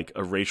essentially like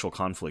a racial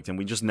conflict, and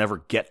we just never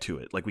get to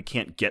it. Like, we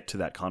can't get to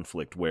that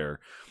conflict where,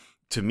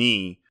 to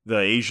me, the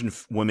Asian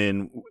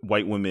women,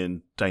 white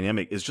women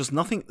dynamic is just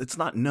nothing. It's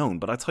not known.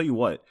 But I tell you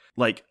what,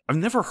 like, I've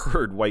never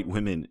heard white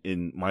women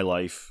in my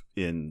life,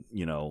 in,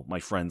 my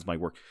friends, my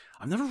work.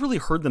 I've never really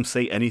heard them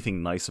say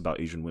anything nice about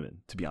Asian women,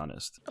 to be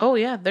honest. Oh,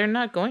 yeah. They're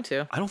not going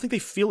to. I don't think they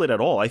feel it at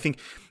all. I think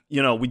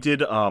we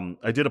did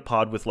I did a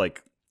pod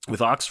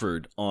with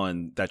Oxford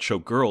on that show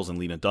Girls and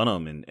Lena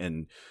Dunham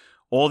and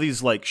all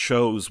these like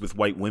shows with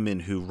white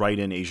women who write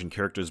in Asian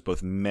characters,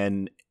 both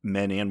men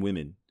and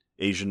women,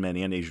 Asian men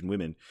and Asian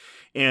women.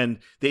 And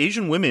the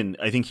Asian women,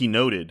 I think he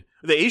noted,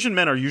 the Asian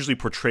men are usually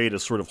portrayed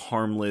as sort of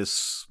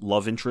harmless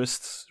love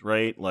interests,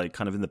 right? Like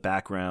kind of in the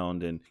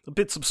background and a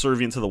bit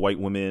subservient to the white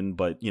women,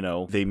 but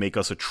they make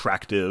us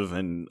attractive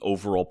and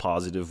overall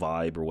positive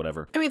vibe or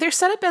whatever. I mean, they're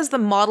set up as the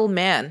model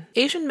man.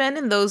 Asian men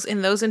in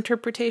those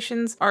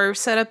interpretations are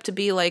set up to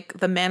be like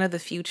the man of the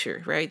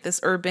future, right? This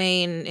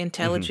urbane,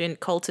 intelligent,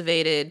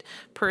 cultivated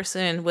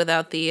person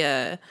without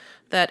the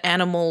that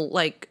animal,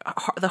 like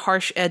the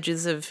harsh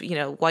edges of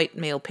white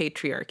male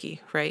patriarchy,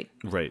 right?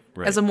 Right.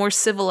 As a more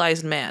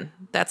civilized man.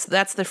 That's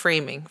the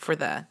framing for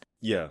that.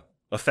 Yeah,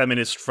 a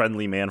feminist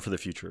friendly man for the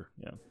future.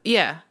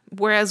 Yeah.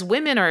 Whereas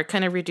women are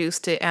kind of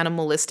reduced to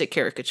animalistic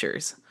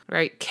caricatures,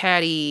 right?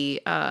 Catty,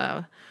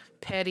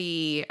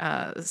 petty,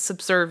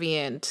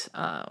 subservient,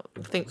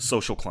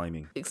 social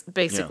climbing,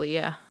 basically.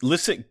 Yeah.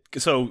 Listen,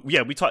 so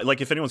we talk, like,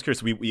 if anyone's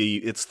curious,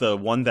 we it's the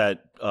one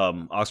that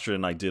Oxford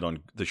and I did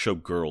on the show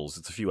Girls.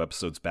 It's a few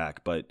episodes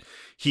back, but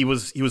he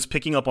was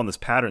picking up on this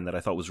pattern that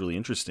I thought was really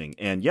interesting,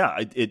 and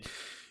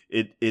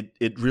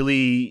it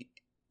really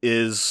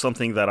is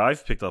something that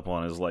I've picked up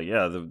on. Is like,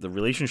 the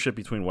relationship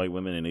between white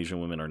women and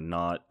Asian women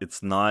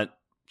it's not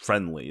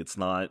friendly. It's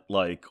not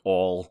like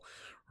all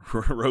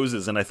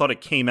roses. And I thought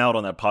it came out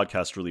on that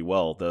podcast really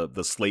well,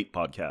 the Slate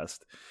podcast,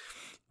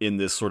 in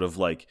this sort of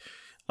like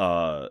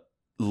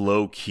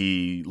low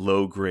key,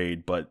 low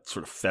grade, but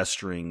sort of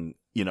festering,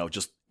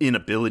 just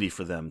inability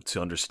for them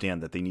to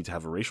understand that they need to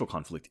have a racial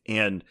conflict.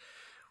 And,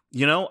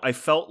 I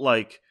felt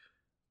like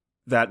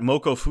that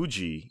Moko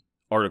Fuji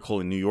article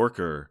in New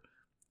Yorker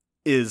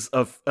is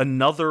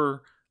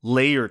another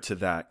layer to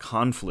that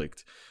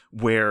conflict,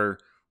 where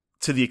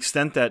to the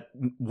extent that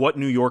what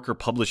New Yorker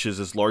publishes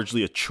is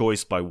largely a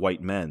choice by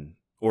white men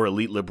or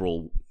elite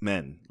liberal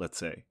men, let's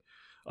say.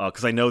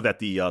 Because I know that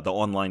the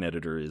online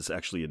editor is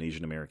actually an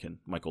Asian American,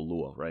 Michael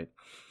Luo, right?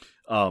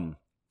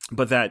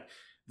 But that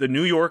the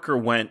New Yorker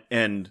went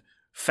and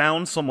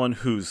found someone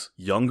who's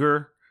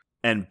younger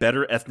and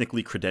better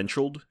ethnically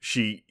credentialed.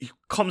 She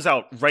comes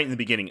out right in the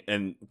beginning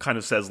and kind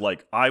of says,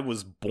 like, I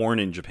was born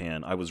in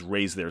Japan, I was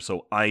raised there,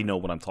 so I know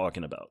what I'm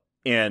talking about.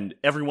 And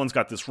everyone's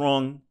got this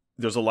wrong.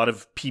 There's a lot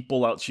of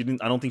people out.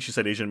 I don't think she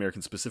said Asian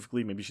American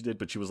specifically. Maybe she did,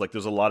 but she was like,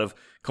 there's a lot of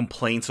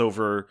complaints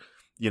over,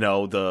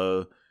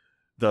 the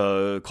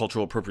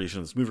cultural appropriation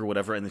of this movie or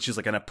whatever. And then she's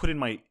like, and I put in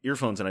my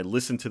earphones and I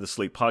listened to the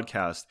Slate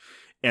podcast,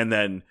 and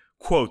then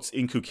quotes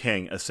Inku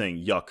Kang as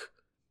saying, yuck,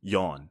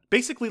 yawn.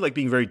 Basically like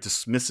being very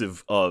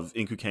dismissive of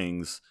Inku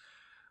Kang's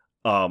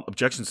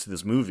objections to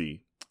this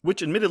movie,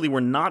 which admittedly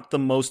were not the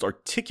most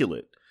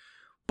articulate.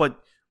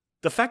 But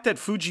the fact that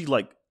Fuji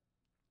like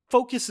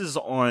focuses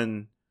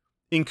on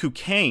Inku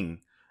Kang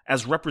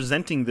as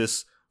representing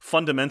this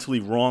fundamentally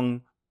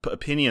wrong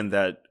opinion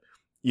that,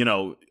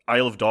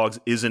 Isle of Dogs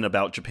isn't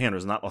about Japan or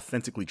is not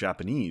authentically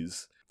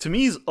Japanese, to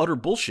me is utter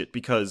bullshit,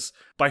 because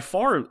by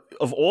far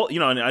of all,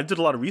 and I did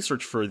a lot of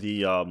research for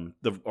the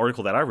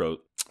article that I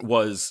wrote,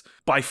 was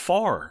by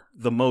far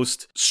the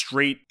most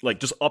straight, like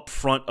just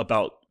upfront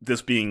about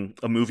this being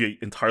a movie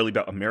entirely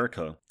about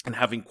America and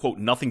having, quote,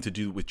 nothing to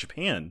do with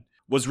Japan,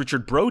 was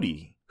Richard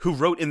Brody, who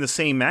wrote in the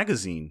same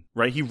magazine,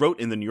 right? He wrote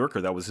in the New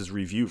Yorker. That was his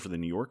review for the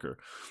New Yorker.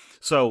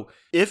 So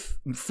if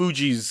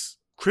Fuji's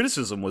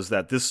criticism was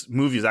that this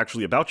movie is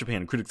actually about Japan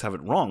and critics have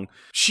it wrong,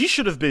 she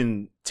should have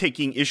been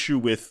taking issue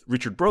with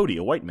Richard Brody,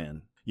 a white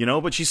man,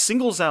 but she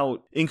singles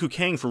out Inku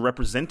Kang for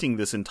representing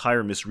this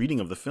entire misreading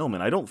of the film.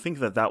 And I don't think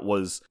that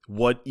was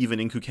what even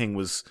Inku Kang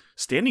was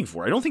standing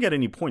for. I don't think at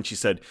any point she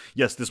said,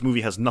 yes, this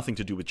movie has nothing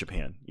to do with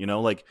Japan.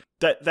 Like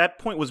that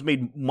point was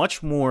made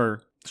much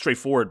more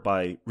straightforward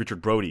by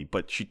Richard Brody,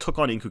 but she took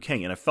on Inku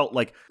Kang, and I felt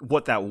like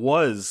what that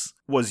was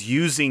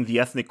using the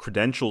ethnic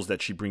credentials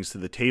that she brings to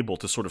the table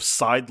to sort of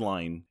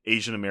sideline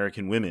Asian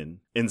American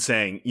women and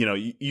saying,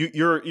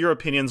 your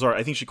opinions are,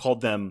 I think she called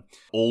them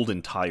old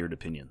and tired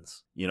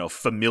opinions,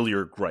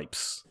 familiar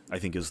gripes, I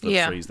think is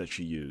the phrase that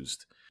she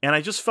used. And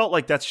I just felt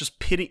like that's just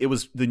pitting. It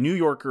was the New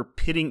Yorker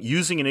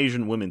using an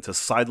Asian woman to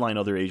sideline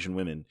other Asian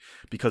women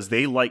because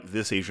they like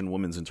this Asian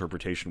woman's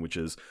interpretation, which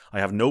is,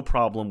 I have no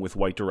problem with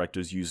white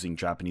directors using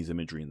Japanese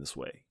imagery in this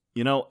way.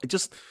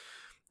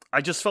 I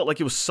just felt like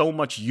it was so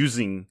much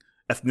using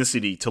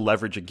ethnicity to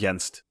leverage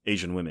against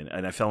Asian women,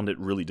 and I found it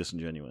really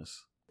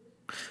disingenuous.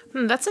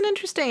 That's an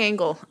interesting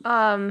angle.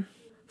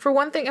 For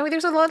one thing, I mean,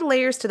 there's a lot of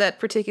layers to that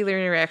particular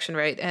interaction,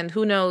 right? And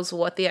who knows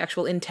what the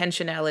actual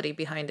intentionality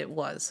behind it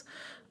was.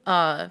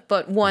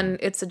 But one,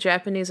 it's a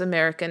Japanese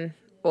American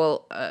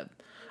woman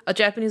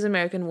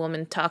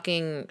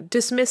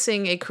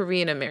dismissing a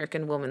Korean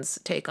American woman's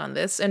take on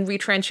this and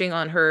retrenching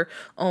on her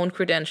own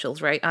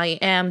credentials, right? I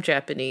am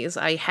Japanese.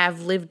 I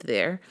have lived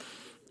there.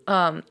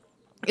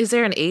 Is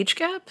there an age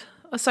gap?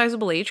 A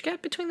sizable age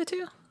gap between the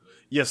two?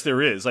 Yes,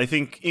 there is. I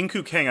think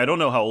Inku Kang, I don't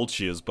know how old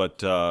she is,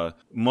 but I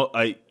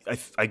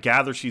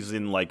gather she's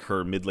in like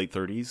her mid-late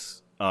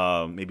 30s.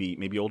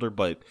 maybe older,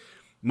 but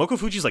Moko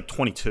Fuji's like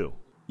 22.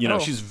 You know,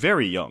 she's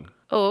very young.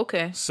 Oh,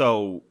 okay.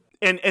 So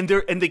and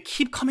they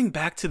keep coming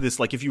back to this.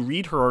 Like if you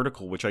read her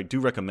article, which I do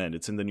recommend,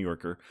 it's in the New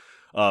Yorker.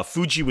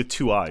 Fuji with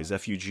two I's,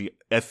 Fujii.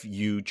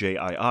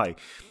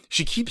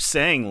 She keeps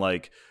saying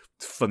like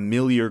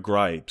familiar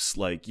gripes,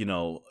 like, you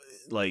know,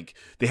 like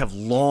they have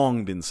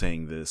long been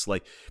saying this,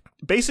 like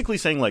basically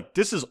saying like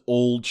this is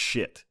old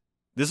shit.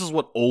 This is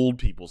what old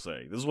people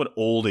say. This is what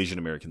old Asian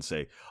Americans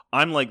say.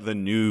 I'm like the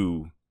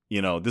new,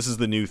 you know, this is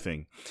the new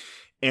thing.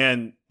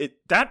 And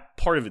that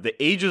part of it, the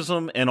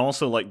ageism and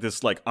also like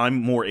this, like I'm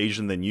more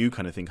Asian than you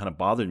kind of thing kind of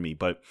bothered me.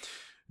 But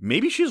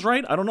maybe she's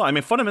right. I don't know. I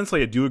mean,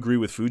 fundamentally, I do agree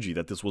with Fuji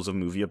that this was a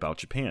movie about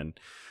Japan.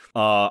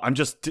 I'm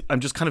just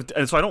kind of,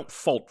 and so I don't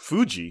fault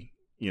Fuji,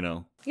 you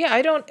know. Yeah,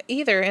 I don't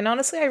either. And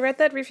honestly, I read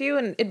that review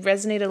and it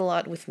resonated a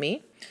lot with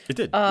me. It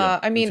did. I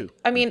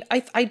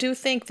do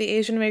think the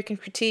Asian American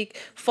critique,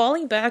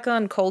 falling back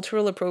on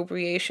cultural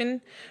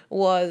appropriation,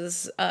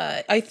 was,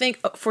 I think,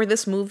 for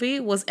this movie,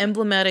 was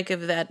emblematic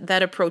of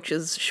that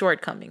approach's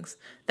shortcomings.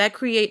 That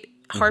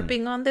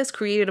harping on this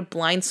created a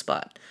blind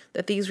spot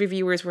that these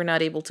reviewers were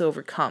not able to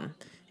overcome,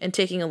 and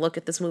taking a look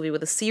at this movie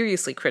with a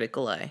seriously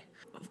critical eye.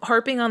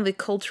 Harping on the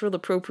cultural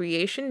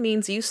appropriation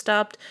means you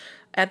stopped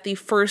at the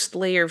first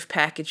layer of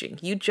packaging.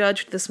 You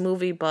judged this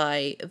movie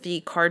by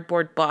the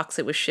cardboard box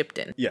it was shipped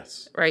in.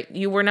 Yes. Right?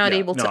 You were not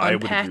able to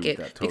unpack it.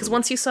 Totally. Because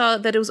once you saw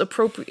that it was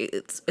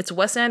appropriate, it's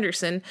Wes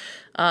Anderson,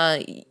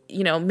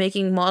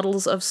 making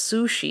models of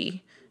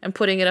sushi and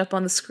putting it up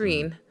on the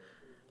screen.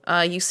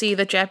 You see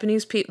that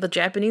the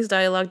Japanese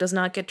dialogue does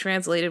not get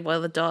translated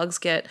while the dogs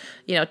get,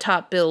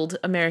 top-billed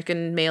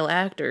American male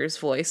actors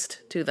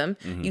voiced to them.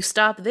 Mm-hmm. You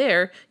stop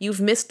there,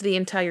 you've missed the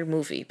entire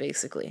movie,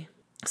 basically.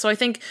 So I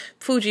think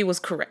Fuji was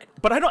correct.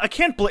 But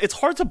it's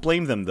hard to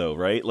blame them though,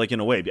 right? Like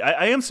in a way,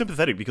 I am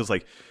sympathetic because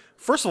like,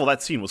 first of all,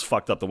 that scene was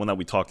fucked up, the one that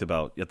we talked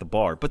about at the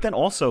bar. But then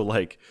also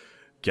like,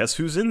 guess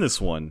who's in this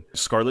one?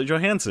 Scarlett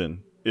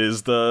Johansson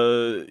is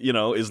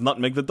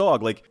Nutmeg the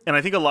dog. Like, and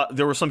I think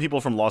there were some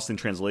people from Lost in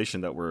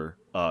Translation that were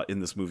in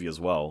this movie as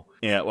well.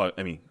 Yeah, well,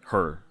 I mean,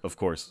 her, of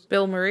course.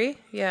 Bill Murray,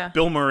 yeah.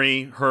 Bill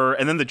Murray, her,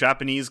 and then the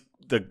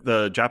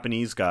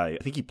Japanese guy. I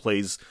think he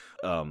plays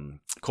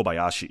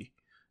Kobayashi.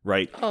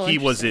 Right, he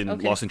was in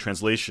Lost in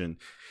Translation,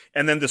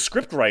 and then the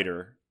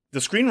screenwriter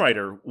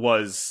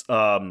was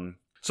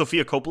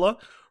Sofia Coppola,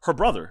 her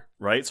brother,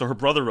 right? So her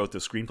brother wrote the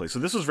screenplay. So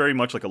this was very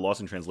much like a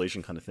Lost in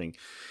Translation kind of thing.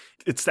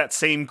 It's that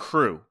same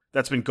crew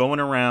that's been going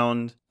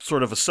around,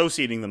 sort of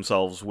associating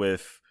themselves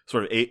with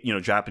sort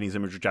of Japanese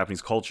image or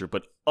Japanese culture,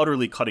 but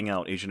utterly cutting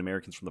out Asian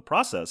Americans from the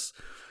process.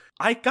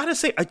 I gotta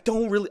say,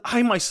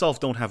 I myself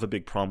don't have a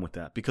big problem with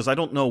that because I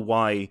don't know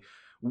why.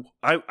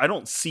 I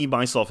don't see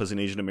myself as an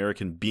Asian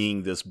American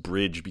being this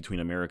bridge between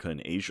America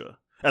and Asia.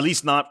 At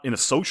least not in a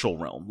social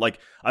realm. Like,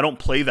 I don't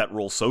play that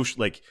role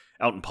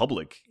out in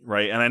public,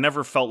 right? And I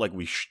never felt like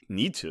we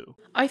need to.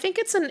 I think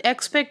it's an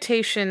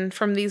expectation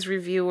from these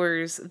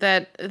reviewers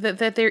that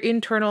they're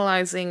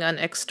internalizing an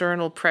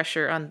external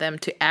pressure on them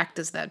to act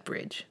as that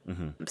bridge.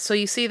 Mm-hmm. So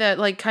you see that,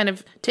 like, kind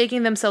of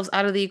taking themselves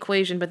out of the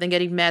equation, but then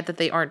getting mad that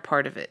they aren't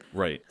part of it.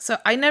 Right. So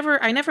I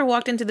never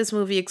walked into this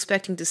movie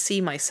expecting to see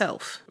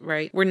myself,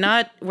 right? We're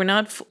not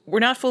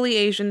fully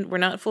Asian, we're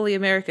not fully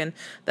American.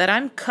 That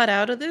I'm cut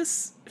out of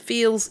this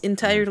feels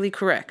entirely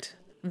correct.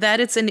 That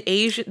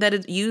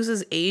it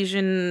uses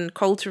Asian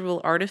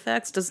cultural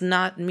artifacts does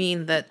not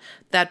mean that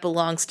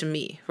belongs to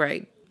me,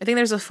 right? I think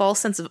there's a false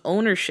sense of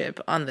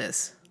ownership on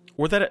this.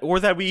 Or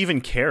that we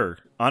even care,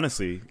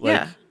 honestly. Like,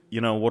 yeah.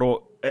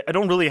 I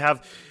don't really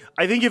have,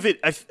 I think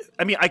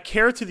I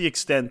care to the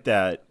extent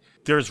that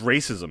there's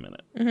racism in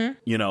it,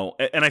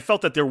 mm-hmm. And I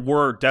felt that there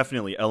were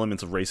definitely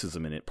elements of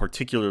racism in it,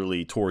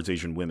 particularly towards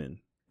Asian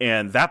women.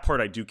 And that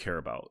part I do care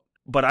about.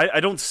 But I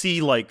don't see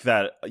like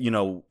that,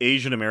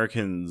 Asian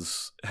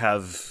Americans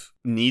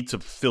need to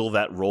fill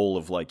that role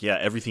of like, yeah,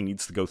 everything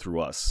needs to go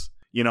through us.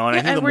 And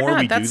I think the more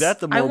we do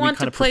that, the more we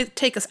kind of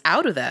take us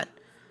out of that.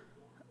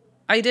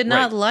 I did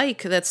not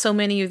like that so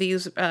many of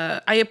these,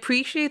 I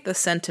appreciate the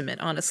sentiment,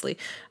 honestly.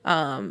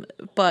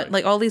 But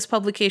like all these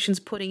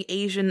publications putting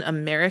Asian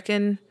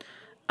American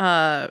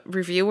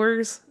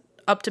reviewers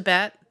up to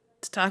bat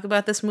to talk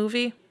about this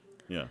movie.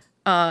 Yeah.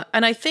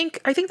 And I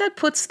think that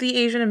puts the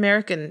Asian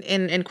American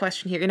in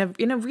question here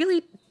in a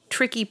really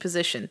tricky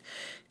position,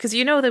 because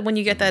that when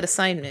you get that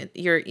assignment,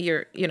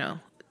 you're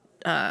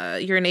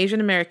an Asian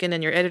American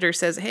and your editor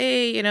says,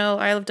 hey,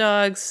 I love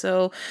dogs,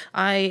 so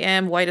I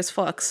am white as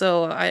fuck,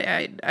 so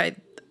I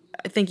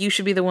think you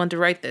should be the one to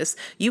write this.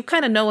 You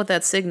kind of know what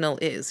that signal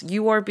is.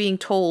 You are being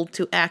told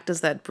to act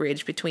as that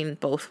bridge between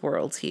both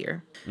worlds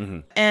here, mm-hmm.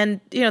 And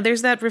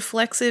there's that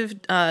reflexive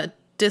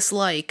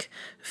dislike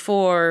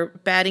for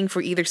batting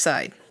for either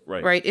side.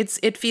 Right.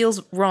 It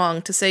feels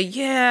wrong to say,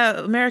 yeah,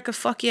 America,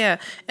 fuck yeah.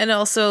 And it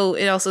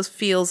also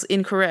feels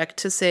incorrect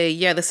to say,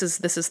 yeah, this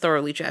is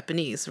thoroughly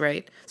Japanese,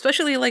 right?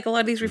 Especially like a lot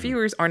of these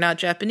reviewers are not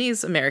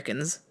Japanese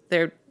Americans.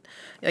 They're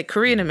like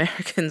Korean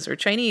Americans or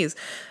Chinese,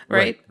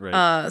 right?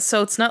 Right.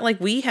 So it's not like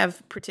we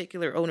have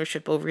particular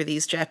ownership over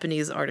these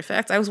Japanese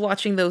artifacts. I was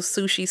watching those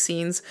sushi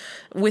scenes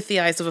with the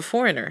eyes of a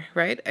foreigner,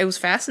 right? I was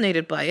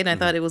fascinated by it, and I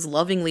thought it was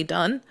lovingly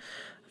done.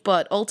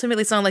 But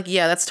ultimately, it's not like,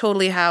 yeah, that's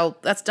totally how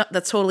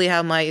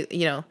my,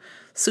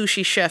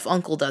 sushi chef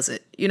uncle does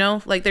it.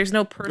 Like there's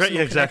no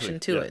personal connection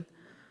to it.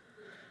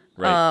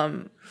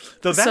 Right.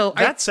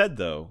 That said,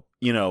 though,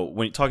 when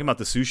you're talking about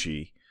the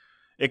sushi,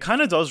 it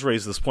kind of does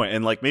raise this point,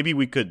 and like maybe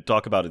we could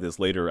talk about this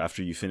later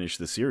after you finish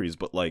the series.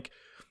 But like,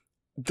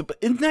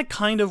 isn't that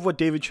kind of what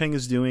David Chang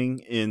is doing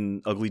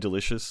in Ugly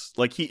Delicious?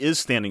 Like, he is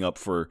standing up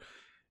for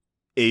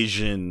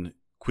Asian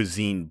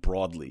cuisine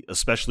broadly,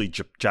 especially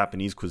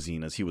Japanese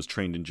cuisine, as he was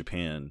trained in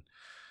Japan,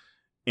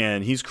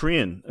 and he's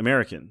Korean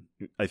American.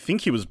 I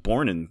think he was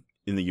born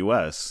in the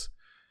U.S.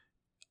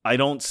 I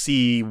don't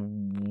see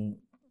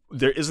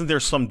isn't there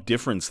some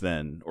difference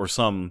then, or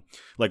some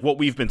like what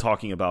we've been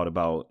talking about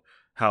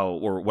how,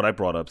 or what I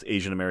brought up,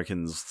 Asian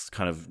Americans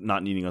kind of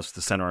not needing us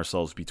to center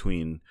ourselves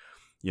between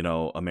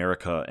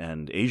America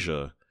and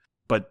Asia.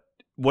 But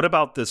what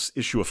about this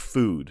issue of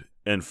food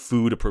and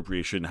food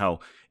appropriation, how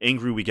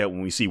angry we get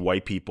when we see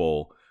white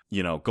people,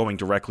 going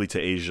directly to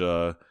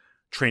Asia,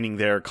 training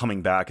there,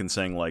 coming back and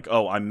saying like,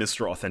 oh, I'm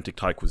Mr. Authentic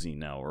Thai cuisine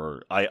now,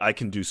 or I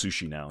can do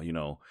sushi now,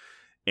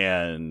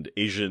 and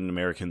Asian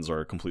Americans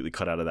are completely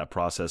cut out of that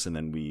process. And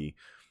then we,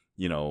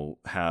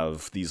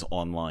 have these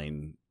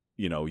online,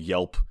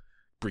 Yelp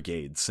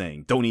brigades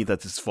saying, don't eat at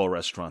this pho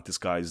restaurant. This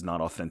guy's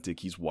not authentic.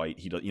 He's white.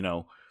 He does,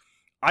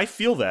 I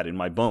feel that in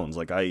my bones.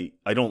 Like I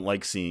don't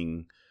like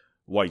seeing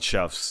white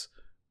chefs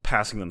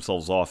passing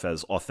themselves off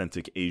as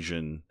authentic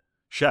Asian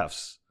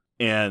chefs.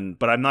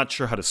 But I'm not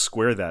sure how to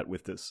square that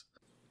with this.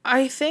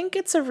 I think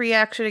it's a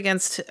reaction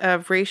against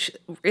race.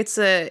 It's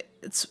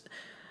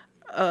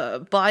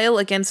bile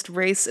against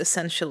race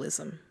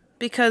essentialism,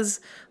 because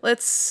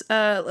let's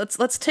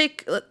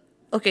take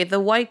the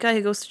white guy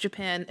who goes to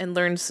Japan and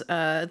learns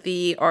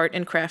the art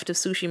and craft of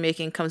sushi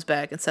making, comes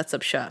back and sets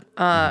up shop.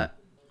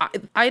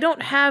 I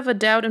don't have a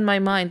doubt in my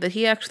mind that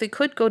he actually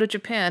could go to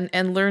Japan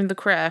and learn the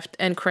craft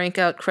and crank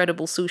out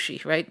credible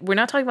sushi, right? We're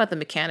not talking about the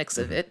mechanics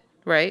of it,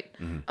 right?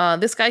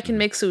 This guy can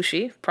make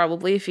sushi,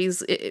 probably, if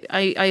he's...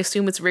 I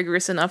assume it's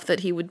rigorous enough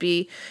that it would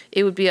be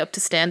up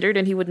to standard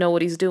and he would know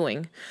what he's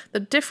doing.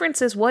 The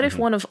difference is, what if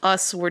one of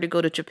us were to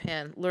go to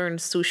Japan, learn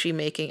sushi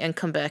making, and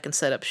come back and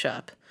set up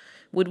shop?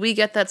 Would we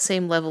get that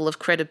same level of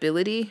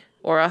credibility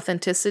or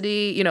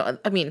authenticity?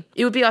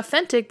 It would be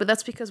authentic, but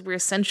that's because we're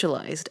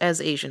essentialized as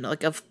Asian.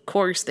 Like, of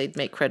course they'd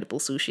make credible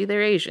sushi.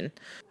 They're Asian,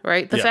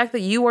 right? The fact that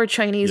you are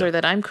Chinese or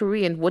that I'm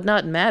Korean would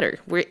not matter.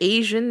 We're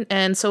Asian,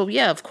 and so,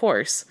 yeah, of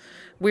course.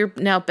 We're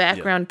now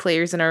background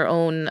players in our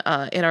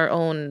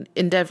own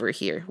endeavor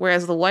here,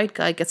 whereas the white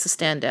guy gets to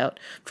stand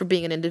out for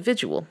being an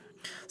individual.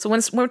 So when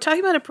we're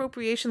talking about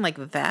appropriation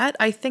like that,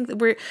 I think that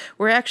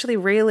we're actually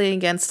railing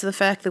against the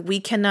fact that we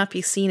cannot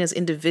be seen as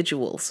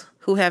individuals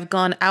who have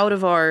gone out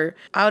of our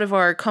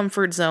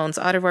comfort zones,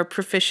 out of our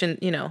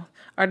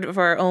out of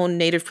our own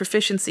native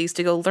proficiencies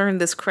to go learn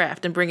this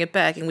craft and bring it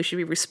back, and we should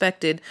be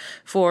respected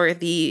for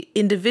the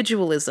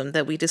individualism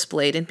that we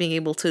displayed in being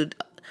able to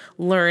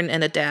learn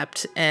and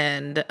adapt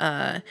and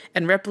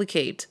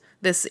replicate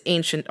this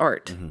ancient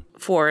art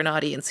for an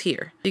audience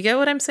here. You get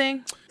what I'm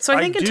saying? So I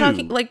think in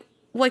talking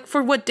like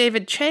for what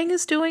David Chang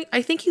is doing,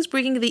 I think he's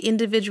bringing the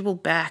individual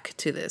back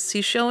to this.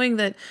 He's showing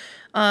that,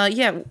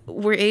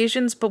 we're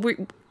Asians, but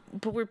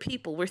we're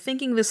people. We're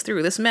thinking this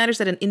through. This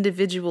matters at an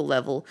individual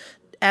level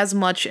as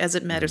much as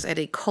it matters at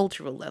a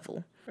cultural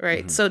level,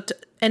 right? So,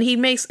 and he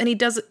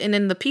does it, and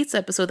in the pizza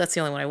episode, that's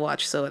the only one I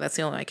watched, so that's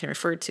the only one I can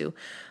refer to.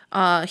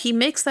 He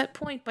makes that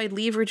point by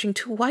leveraging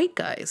two white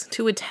guys,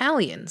 two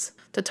Italians,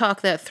 to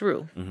talk that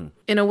through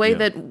in a way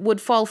that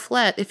would fall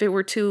flat if it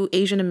were two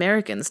Asian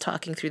Americans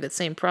talking through that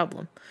same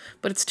problem.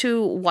 But it's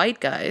two white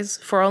guys,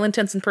 for all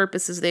intents and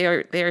purposes,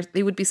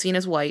 they would be seen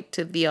as white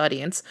to the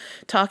audience,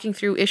 talking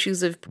through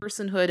issues of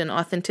personhood and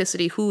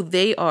authenticity, who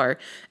they are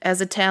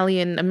as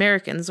Italian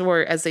Americans,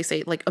 or as they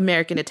say, like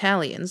American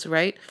Italians,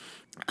 right?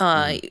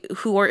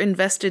 Who are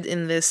invested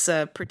in this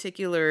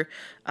particular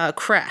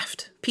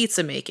craft,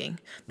 pizza making,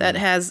 that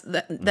has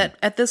that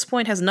at this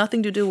point has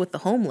nothing to do with the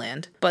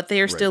homeland, but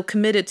they are still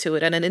committed to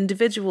it at an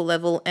individual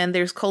level, and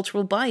there's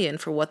cultural buy-in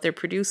for what they're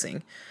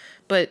producing.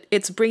 But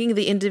it's bringing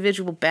the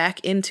individual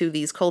back into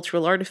these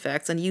cultural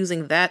artifacts and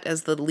using that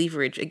as the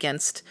leverage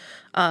against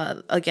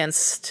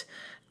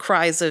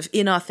cries of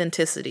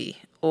inauthenticity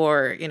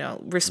or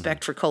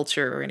respect for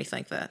culture or anything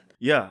like that.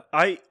 Yeah,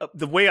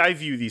 the way I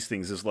view these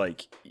things is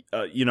like,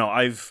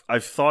 I've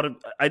thought of,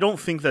 I don't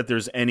think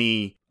there's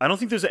any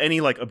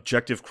like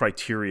objective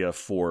criteria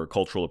for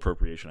cultural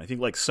appropriation. I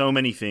think like so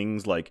many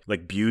things like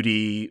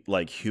beauty,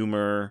 like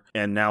humor,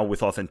 and now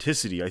with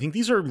authenticity, I think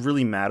these are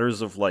really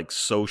matters of like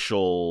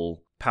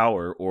social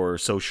power or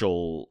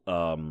social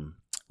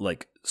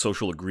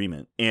social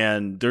agreement.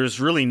 And there's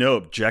really no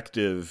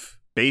objective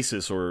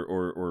basis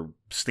or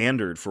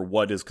standard for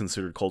what is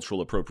considered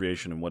cultural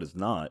appropriation and what is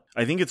not.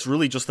 I think it's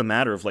really just a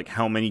matter of like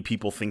how many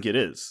people think it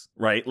is,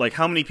 right? Like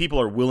how many people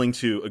are willing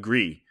to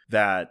agree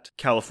that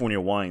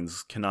California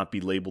wines cannot be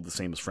labeled the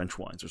same as French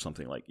wines or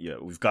something. Like, yeah,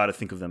 we've got to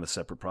think of them as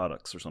separate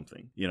products or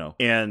something, you know?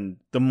 And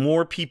the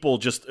more people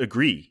just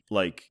agree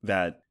like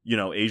that, you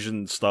know,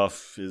 Asian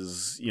stuff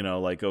is, you know,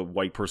 like a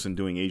white person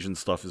doing Asian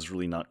stuff is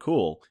really not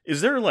cool.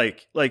 Is there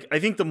like I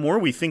think the more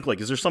we think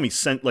like, is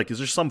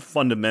there some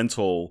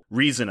fundamental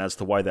reason as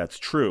to why that's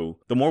true?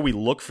 The more we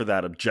look for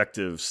that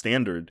objective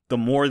standard, the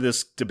more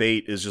this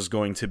debate is just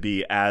going to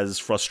be as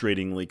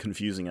frustratingly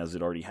confusing as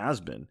it already has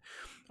been.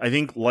 I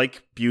think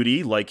like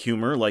beauty, like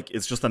humor, like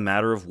it's just a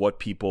matter of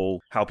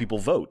how people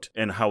vote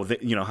and how they,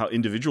 you know, how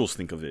individuals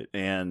think of it.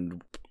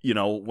 And, you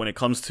know, when it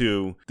comes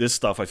to this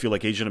stuff, I feel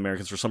like Asian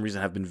Americans for some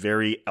reason have been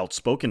very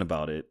outspoken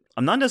about it.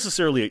 I'm not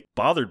necessarily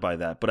bothered by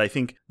that, but I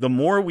think the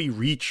more we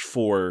reach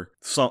for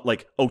some,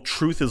 like, oh,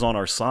 truth is on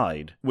our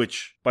side,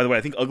 which, by the way,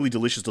 I think Ugly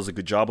Delicious does a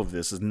good job of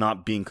this, is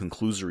not being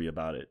conclusory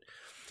about it.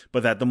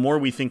 But that the more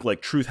we think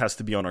like truth has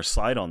to be on our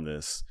side on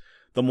this,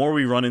 the more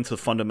we run into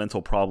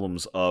fundamental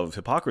problems of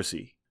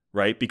hypocrisy.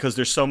 Right? Because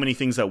there's so many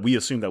things that we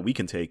assume that we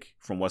can take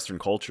from Western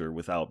culture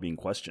without being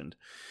questioned.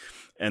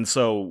 And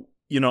so,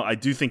 you know, I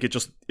do think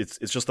it's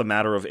just a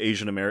matter of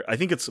I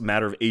think it's a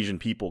matter of Asian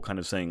people kind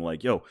of saying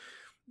like, yo,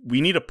 we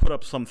need to put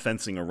up some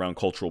fencing around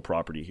cultural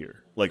property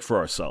here, like for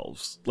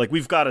ourselves. Like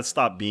we've got to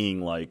stop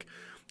being like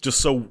just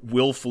so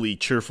willfully,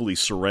 cheerfully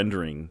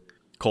surrendering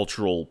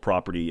cultural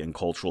property and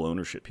cultural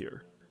ownership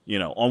here. You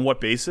know, on what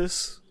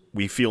basis?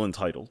 We feel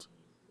entitled.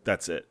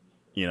 That's it.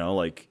 You know,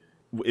 like,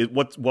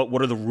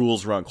 what are the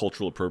rules around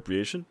cultural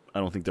appropriation? I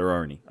don't think there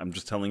are any. I'm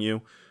just telling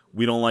you,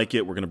 we don't like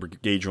it. We're going to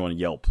brigade you on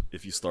Yelp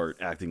if you start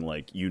acting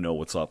like you know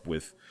what's up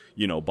with,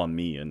 you know, banh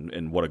mi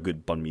and what a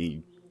good banh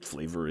mi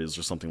flavor is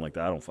or something like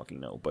that. I don't fucking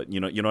know. But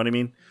you know what I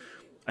mean?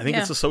 I think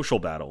it's a social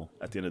battle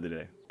at the end of the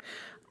day.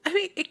 I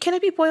mean, can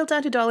it be boiled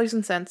down to dollars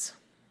and cents?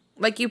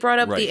 Like you brought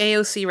up the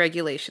AOC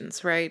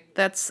regulations, right?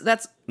 That's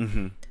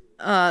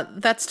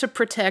to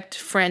protect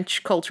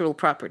French cultural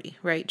property,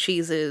 right?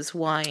 Cheeses,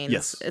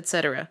 wines,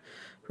 etc.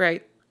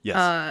 Right?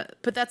 Yes.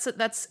 But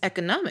that's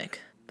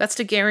economic. That's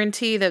to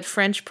guarantee that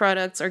French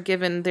products are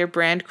given their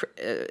brand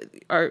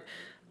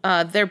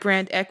their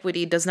brand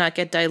equity does not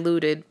get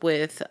diluted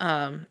with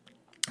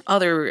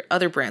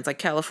other brands like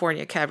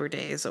California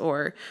Cabernets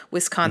or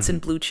Wisconsin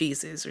blue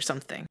cheeses or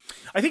something.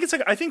 I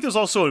think there's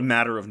also a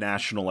matter of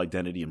national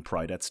identity and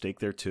pride at stake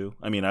there too.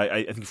 I mean,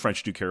 I think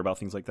French do care about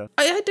things like that.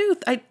 I do.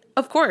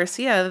 Of course,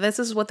 yeah. This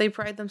is what they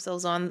pride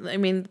themselves on. I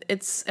mean,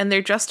 and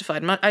they're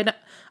justified.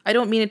 I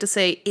don't mean it to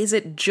say, is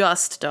it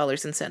just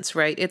dollars and cents,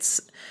 right?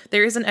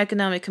 There is an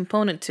economic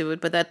component to it,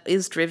 but that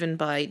is driven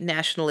by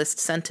nationalist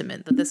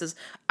sentiment, that this is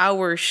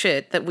our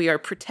shit that we are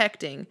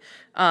protecting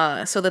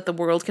so that the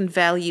world can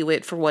value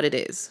it for what it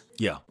is.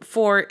 Yeah.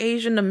 For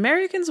Asian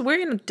Americans, we're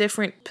in a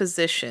different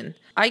position.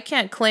 I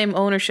can't claim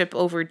ownership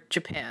over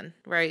Japan,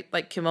 right?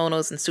 Like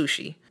kimonos and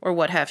sushi or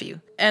what have you.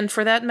 And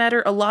for that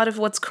matter, a lot of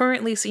what's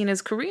currently seen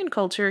as Korean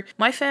culture,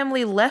 my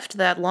family left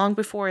that long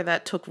before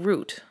that took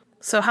root.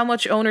 So how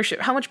much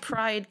ownership, how much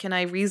pride can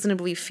I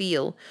reasonably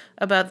feel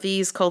about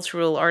these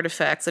cultural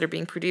artifacts that are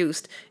being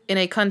produced in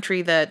a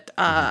country that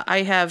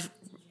I have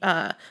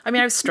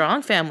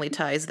strong family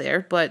ties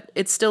there, but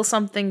it's still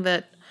something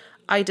that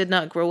I did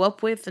not grow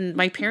up with, and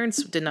my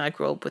parents did not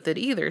grow up with it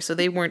either, so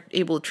they weren't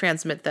able to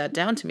transmit that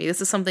down to me.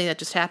 This is something that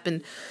just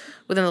happened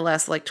within the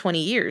last 20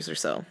 years or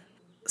so.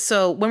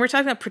 So when we're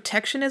talking about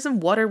protectionism,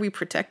 what are we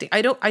protecting?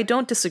 I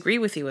don't disagree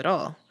with you at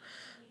all,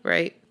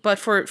 right? But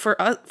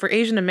for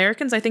Asian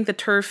Americans, I think the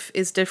turf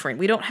is different.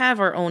 We don't have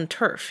our own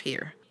turf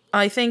here.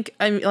 I think,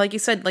 like you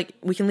said, like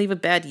we can leave a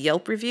bad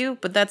Yelp review,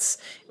 but that's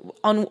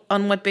on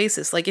what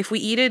basis? Like if we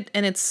eat it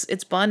and it's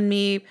banh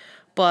mi,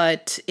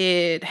 but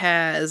it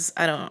has,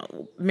 I don't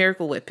know,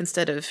 Miracle Whip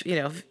instead of,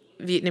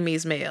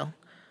 Vietnamese mayo,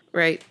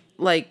 right?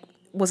 Like,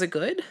 was it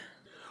good?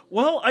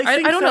 Well, I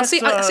don't know.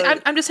 See,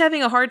 I'm just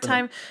having a hard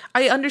time.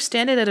 I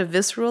understand it at a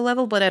visceral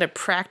level, but at a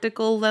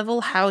practical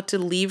level, how to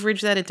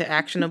leverage that into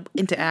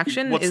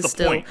action What's is the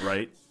still point,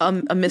 right?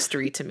 A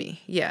mystery to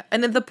me. Yeah,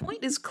 and then the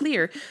point is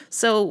clear,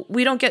 so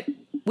we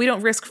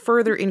don't risk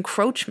further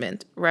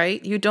encroachment,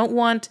 right? You don't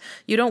want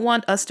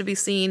us to be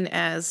seen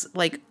as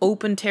like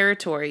open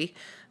territory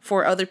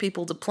for other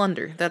people to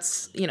plunder.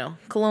 That's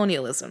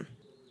colonialism.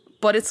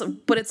 But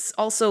it's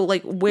also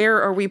like,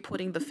 where are we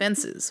putting the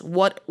fences?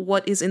 What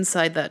is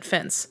inside that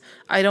fence?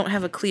 I don't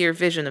have a clear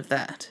vision of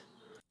that.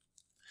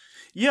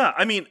 Yeah,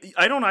 I mean,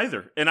 I don't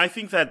either. And I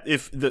think that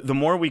if the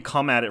more we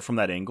come at it from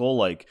that angle,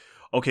 like,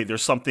 okay,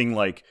 there's something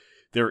like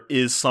there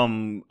is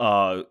some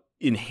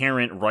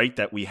inherent right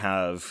that we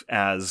have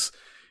as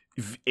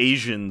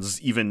Asians,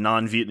 even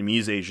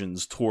non-Vietnamese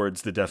Asians,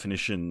 towards the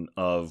definition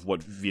of what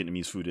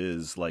Vietnamese food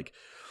is, like,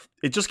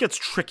 it just gets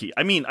tricky.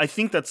 I mean, I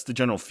think that's the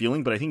general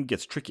feeling, but I think it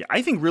gets tricky.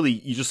 I think really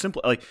you just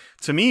simply, like,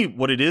 to me,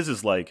 what it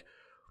is like,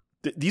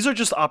 these are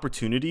just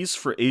opportunities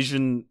for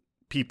Asian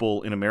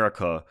people in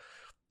America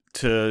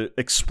to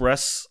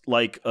express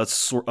like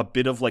a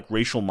bit of like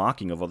racial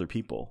mocking of other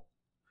people.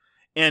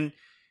 And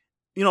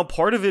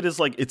part of it is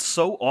like it's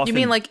so often. You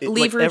mean like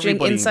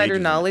leveraging insider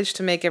knowledge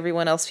to make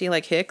everyone else feel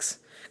like hicks?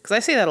 Because I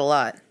say that a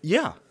lot.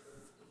 Yeah,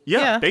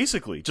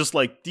 basically. Just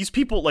like these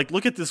people, like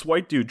look at this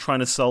white dude trying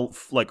to sell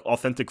like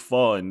authentic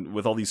pho and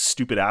with all these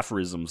stupid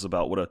aphorisms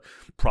about what a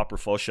proper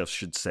pho chef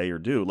should say or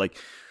do. Like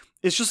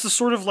it's just the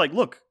sort of like,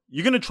 look,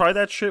 you're going to try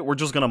that shit, we're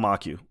just going to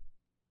mock you.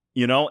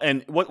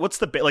 And what's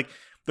the like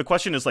the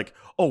question is like,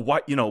 oh, why,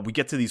 we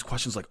get to these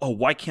questions like, oh,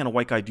 why can't a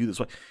white guy do this?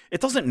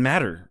 It doesn't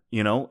matter,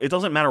 it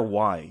doesn't matter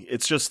why.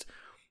 It's just,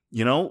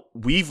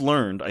 we've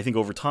learned, I think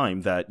over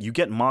time, that you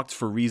get mocked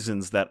for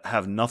reasons that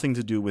have nothing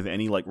to do with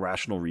any like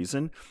rational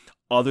reason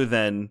other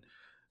than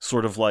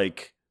sort of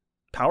like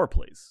power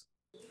plays,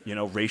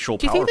 racial power plays.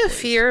 Do you think the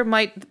fear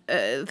might,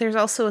 there's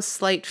also a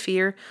slight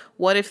fear,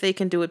 what if they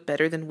can do it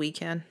better than we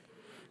can?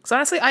 Because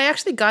honestly, I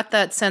actually got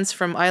that sense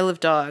from Isle of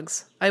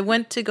Dogs. I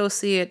went to go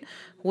see it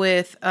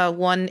with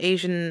one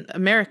Asian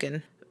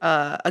American,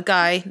 a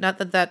guy, not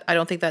that I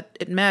don't think that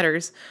it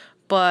matters,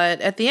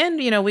 but at the end,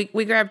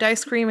 we grabbed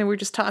ice cream and we were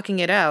just talking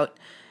it out.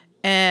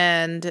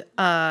 And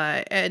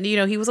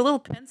he was a little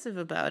pensive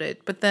about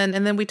it, but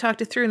then we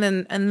talked it through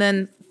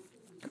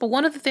but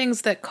one of the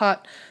things that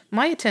caught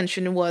my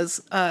attention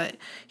was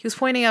he was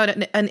pointing out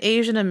an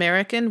Asian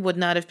American would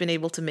not have been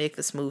able to make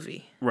this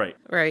movie. Right.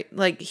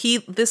 Like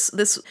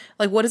this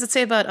like, what does it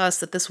say about us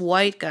that this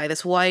white guy,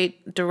 this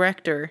white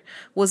director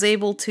was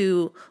able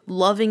to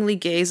lovingly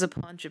gaze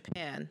upon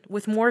Japan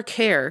with more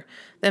care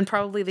than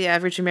probably the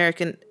average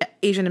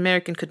Asian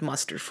American could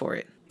muster for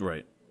it.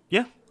 Right.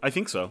 Yeah, I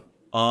think so.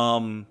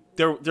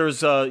 There's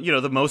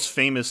the most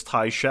famous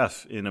Thai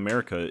chef in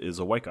America is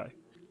a white guy.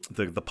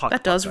 The pot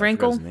that does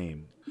rankle. His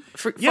name.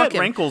 It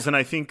rankles, and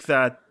I think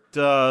that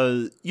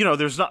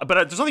there's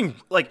nothing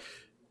like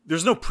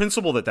there's no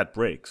principle that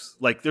breaks.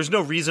 Like there's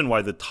no reason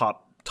why the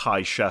top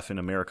Thai chef in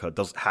America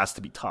has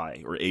to be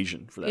Thai or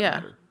Asian for that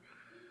matter.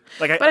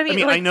 Like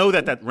I know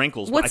that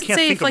rankles, but I can't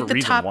think of a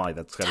reason why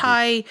that's got to be.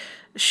 Thai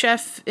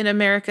chef in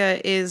America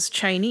is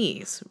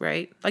Chinese,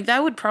 right? Like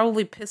that would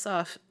probably piss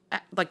off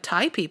like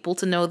Thai people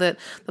to know that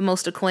the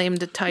most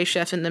acclaimed Thai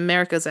chef in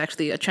America is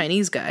actually a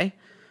Chinese guy,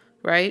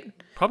 right?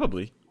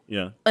 Probably,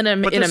 yeah. In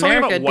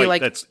America, it'd be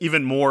like that's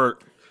even more.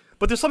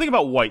 But there's something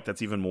about white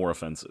that's even more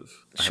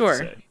offensive. I have to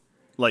say.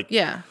 Like,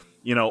 yeah,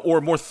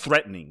 or more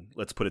threatening.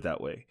 Let's put it that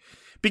way,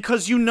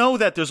 because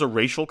that there's a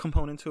racial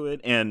component to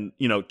it, and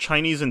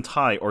Chinese and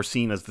Thai are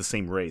seen as the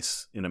same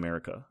race in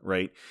America,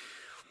 right?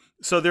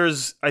 So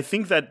I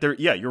think that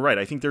yeah, you're right.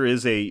 I think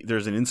there's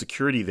an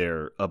insecurity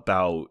there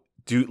about.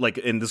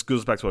 And this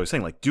goes back to what I was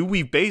saying, like, do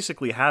we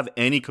basically have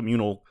any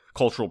communal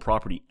cultural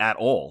property at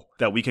all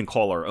that we can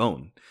call our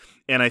own?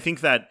 And I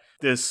think that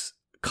this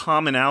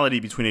commonality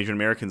between Asian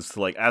Americans to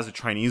like, as a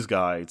Chinese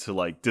guy, to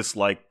like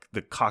dislike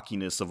the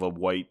cockiness of a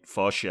white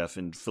pho chef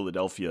in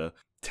Philadelphia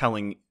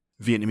telling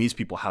Vietnamese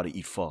people how to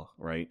eat pho,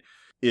 right,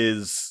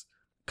 is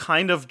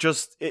kind of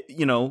just,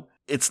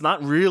 it's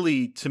not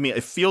really, to me,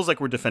 it feels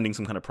like we're defending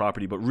some kind of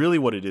property, but really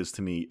what it is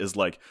to me is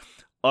like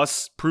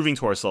us proving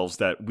to ourselves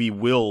that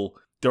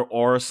there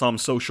are some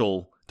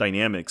social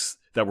dynamics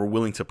that we're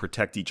willing to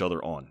protect each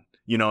other on.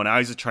 And I,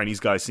 as a Chinese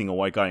guy, seeing a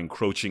white guy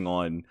encroaching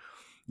on,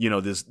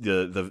 this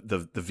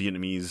the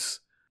Vietnamese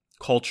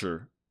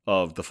culture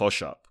of the pho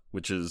shop,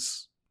 which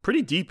is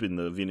pretty deep in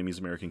the Vietnamese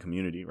American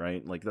community,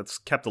 right? Like that's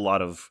kept a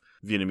lot of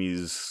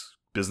Vietnamese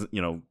business,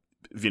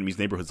 Vietnamese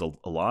neighborhoods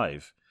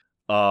alive.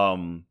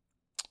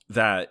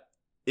 That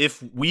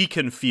if we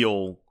can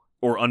feel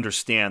or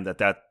understand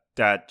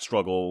that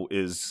struggle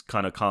is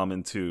kind of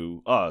common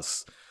to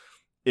us,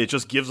 it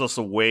just gives us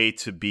a way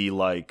to be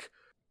like,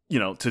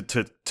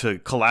 to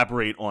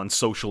collaborate on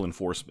social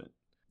enforcement,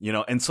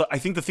 And so I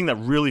think the thing that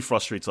really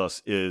frustrates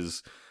us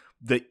is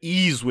the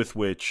ease with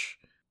which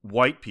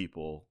white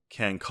people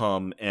can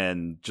come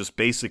and just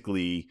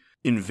basically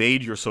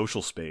invade your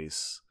social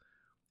space.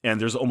 And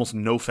there's almost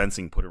no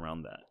fencing put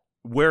around that.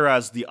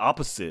 Whereas the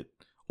opposite,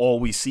 all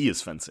we see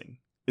is fencing.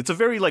 It's a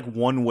very like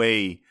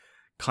one-way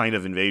kind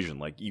of invasion.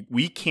 Like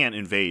we can't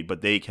invade,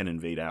 but they can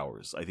invade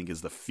ours, I think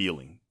is the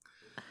feeling.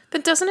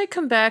 Then doesn't it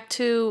come back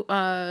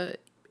to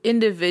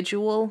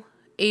individual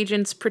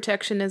agents'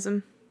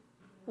 protectionism?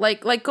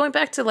 Like going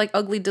back to like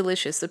Ugly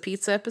Delicious, the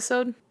pizza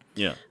episode.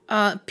 Yeah.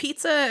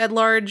 Pizza at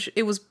large,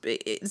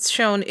 it's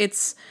shown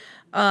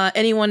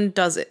anyone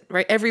does it,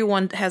 right?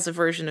 Everyone has a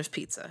version of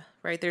pizza,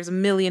 right? There's a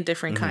million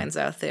different kinds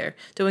out there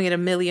doing it a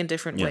million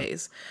different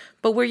ways.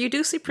 But where you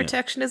do see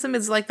protectionism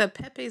is like that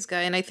Pepe's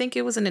guy, and I think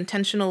it was an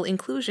intentional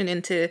inclusion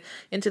into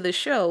the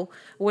show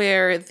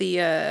where the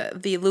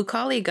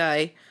Lucali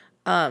guy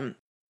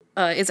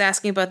is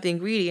asking about the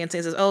ingredients, and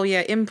he says, oh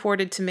yeah,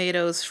 imported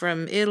tomatoes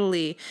from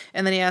Italy,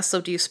 and then he asks, so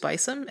do you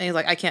spice them? And he's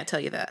like, I can't tell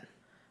you that,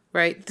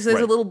 right? So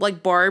there's a little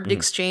like barbed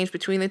exchange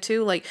between the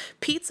two. Like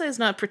pizza is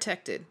not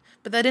protected,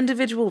 but that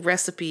individual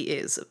recipe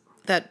is.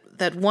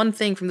 That one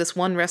thing from this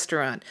one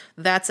restaurant,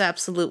 that's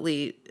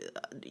absolutely,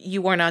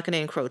 you are not going to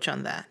encroach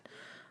on that.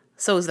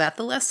 So is that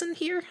the lesson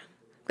here?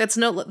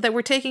 that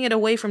we're taking it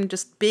away from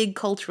just big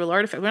cultural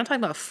artifacts. We're not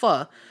talking about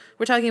pho.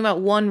 We're talking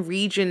about one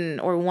region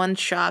or one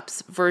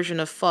shop's version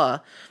of pho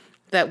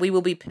that we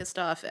will be pissed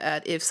off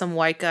at if some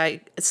white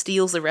guy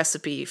steals the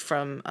recipe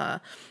from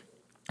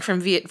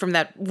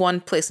that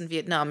one place in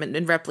Vietnam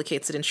and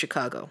replicates it in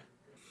Chicago.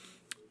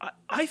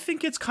 I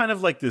think it's kind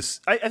of like this.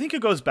 I think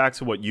it goes back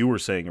to what you were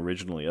saying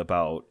originally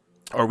about,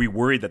 are we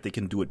worried that they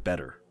can do it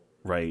better,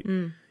 right?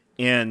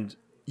 And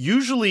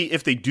usually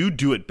if they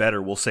do it better,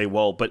 we'll say,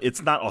 well, but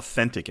it's not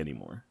authentic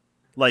anymore.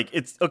 Like,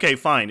 it's, okay,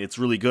 fine, it's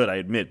really good, I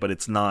admit, but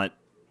it's no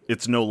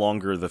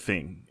longer the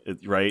thing,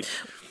 right?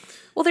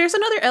 Well, there's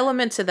another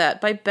element to that.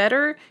 By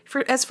better,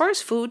 as far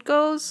as food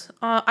goes,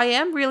 I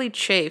am really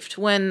chafed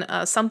when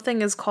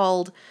something is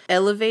called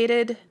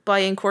elevated by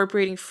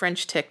incorporating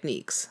French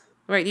techniques.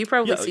 Right, you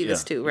probably see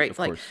this too, right?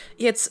 Like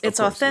it's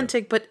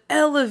authentic, but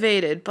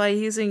elevated by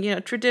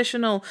using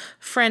traditional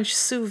French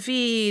sous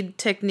vide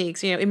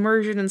techniques,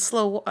 immersion and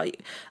slow,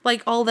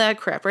 like all that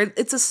crap, right?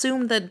 It's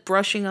assumed that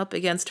brushing up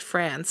against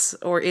France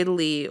or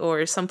Italy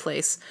or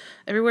someplace,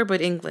 everywhere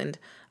but England,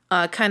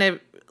 kind of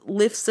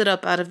lifts it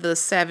up out of the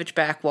savage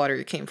backwater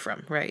it came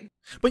from, right?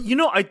 But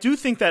I do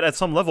think that at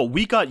some level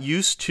we got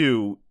used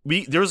to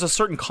there was a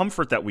certain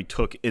comfort that we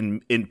took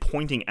in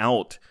pointing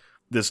out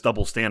this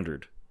double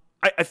standard.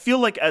 I feel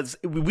like as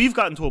we've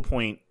gotten to a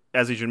point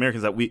as Asian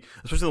Americans that we,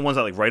 especially the ones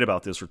that like write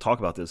about this or talk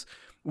about this,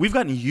 we've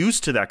gotten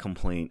used to that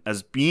complaint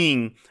as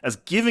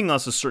giving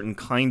us a certain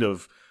kind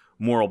of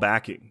moral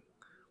backing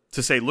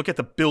to say, look at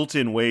the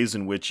built-in ways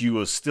in which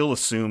you still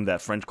assume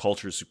that French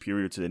culture is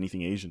superior to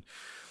anything Asian.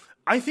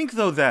 I think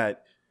though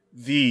that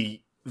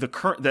the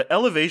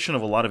elevation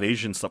of a lot of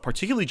Asian stuff,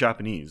 particularly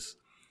Japanese,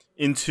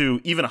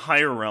 into even a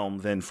higher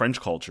realm than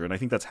French culture, and I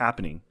think that's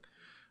happening.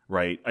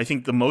 Right. I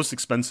think the most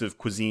expensive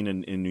cuisine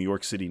in New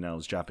York City now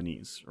is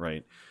Japanese.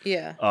 Right.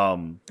 Yeah.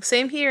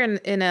 Same here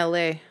in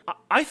LA.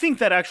 I think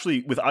that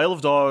actually with Isle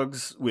of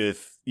Dogs,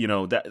 with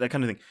that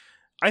kind of thing,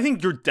 I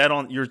think you're dead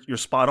on. You're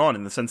spot on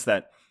in the sense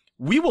that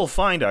we will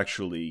find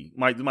actually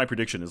my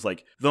prediction is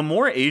like the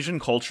more Asian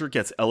culture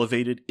gets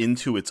elevated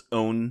into its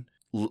own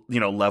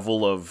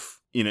level of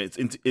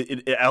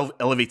it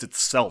elevates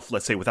itself.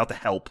 Let's say without the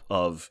help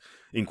of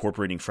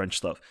incorporating French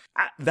stuff,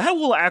 that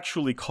will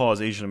actually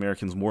cause Asian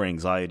Americans more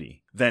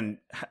anxiety than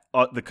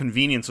the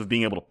convenience of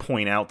being able to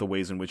point out the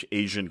ways in which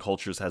Asian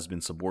cultures has been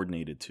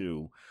subordinated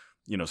to,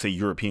 say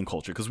European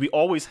culture, because we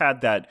always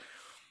had that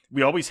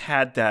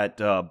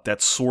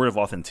sort of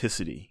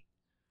authenticity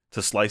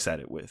to slice at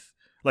it with.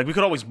 Like we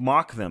could always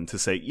mock them to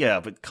say, yeah,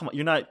 but come on,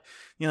 you're not,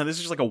 this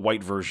is just like a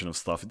white version of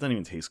stuff. It doesn't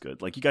even taste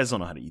good. Like you guys don't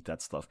know how to eat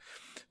that stuff.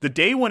 The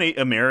day when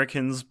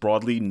Americans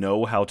broadly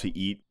know how to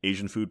eat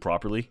Asian food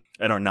properly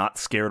and are not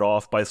scared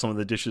off by some of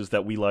the dishes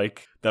that we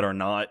like, that are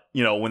not,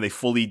 when they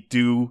fully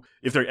do,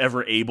 if they're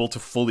ever able to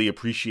fully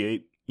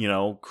appreciate,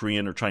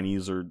 Korean or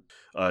Chinese or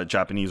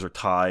Japanese or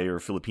Thai or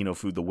Filipino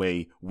food the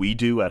way we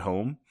do at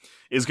home,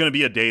 is going to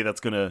be a day that's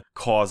going to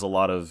cause a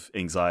lot of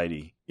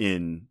anxiety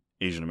in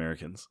Asian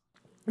Americans.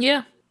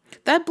 Yeah,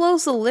 that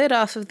blows the lid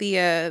off of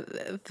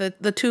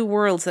the two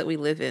worlds that we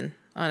live in,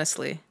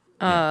 honestly.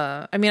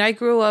 I mean, I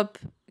grew up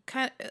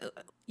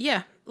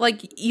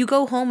like you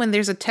go home and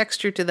there's a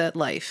texture to that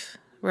life,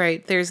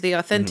 right? There's the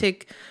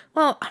authentic,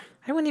 well,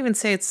 I wouldn't even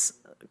say it's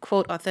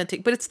quote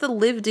authentic, but it's the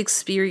lived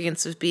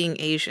experience of being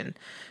Asian,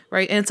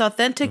 right? And it's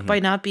authentic by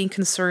not being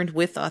concerned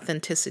with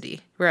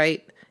authenticity,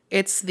 right?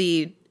 It's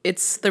the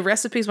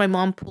recipes my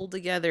mom pulled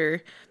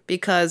together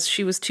because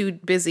she was too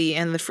busy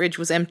and the fridge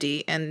was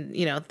empty, and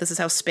this is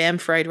how Spam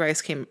fried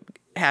rice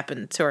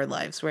happened to our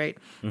lives, right?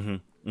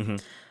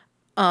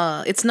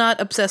 It's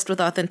not obsessed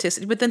with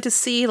authenticity, but then to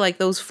see like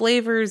those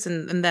flavors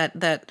and that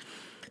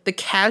the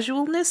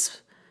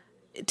casualness,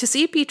 to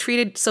see it be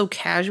treated so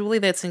casually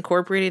that's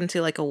incorporated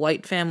into like a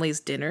white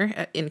family's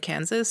dinner in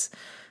Kansas,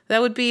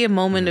 that would be a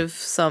moment of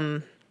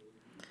some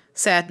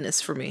sadness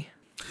for me.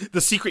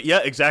 The secret, yeah,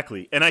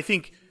 exactly. And I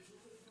think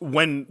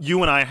when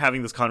you and I are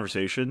having this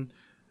conversation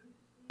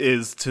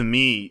is, to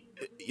me,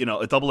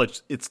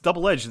 it's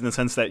double-edged in the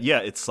sense that, yeah,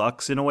 it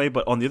sucks in a way,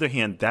 but on the other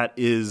hand, that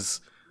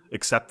is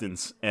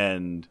acceptance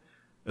and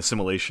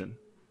assimilation.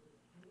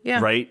 Yeah.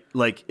 Right?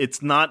 Like,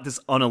 it's not this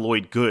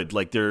unalloyed good.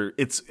 Like,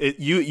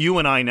 you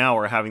and I now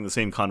are having the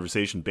same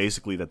conversation,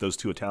 basically, that those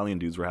two Italian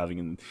dudes were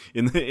having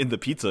in the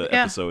pizza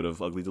episode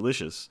of Ugly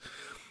Delicious.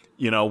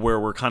 Where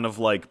we're kind of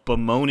like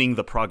bemoaning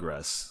the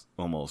progress,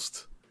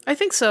 almost. I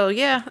think so,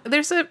 yeah.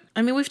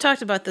 We've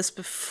talked about this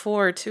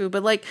before too,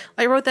 but like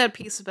I wrote that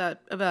piece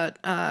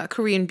about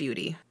Korean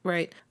beauty,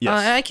 right?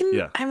 Yes.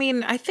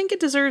 I think it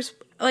deserves,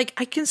 like,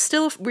 I can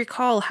still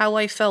recall how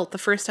I felt the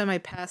first time I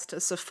passed a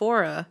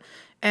Sephora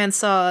and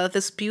saw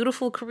this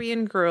beautiful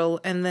Korean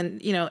girl, and then,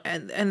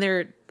 and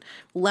they're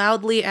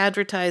loudly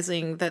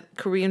advertising that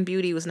Korean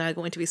beauty was now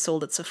going to be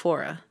sold at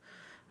Sephora.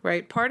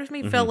 Right? Part of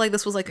me felt like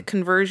this was like a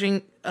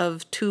converging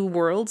of two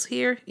worlds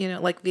here,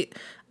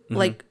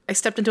 like I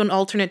stepped into an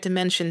alternate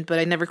dimension, but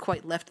I never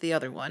quite left the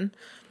other one.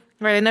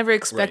 Right? I never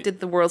expected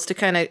the worlds to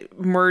kind of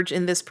merge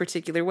in this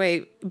particular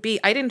way.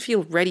 I didn't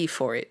feel ready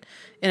for it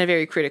in a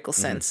very critical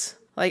sense.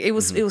 Like it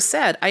was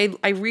sad.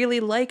 I really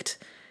liked.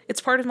 It's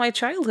part of my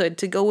childhood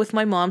to go with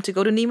my mom to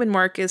go to Neiman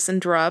Marcus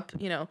and drop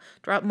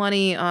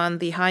money on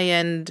the high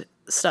end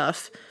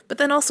stuff, but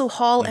then also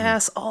haul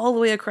ass all the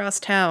way across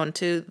town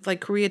to like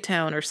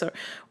Koreatown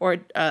or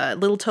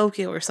Little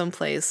Tokyo or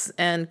someplace,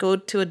 and go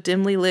to a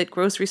dimly lit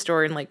grocery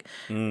store and like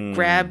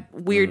grab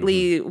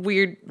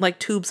weird like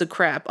tubes of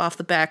crap off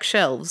the back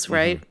shelves,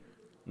 right?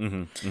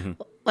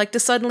 Like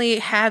to suddenly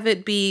have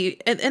it be,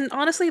 and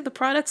honestly, the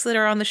products that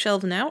are on the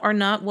shelves now are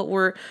not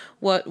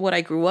what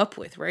I grew up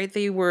with, right?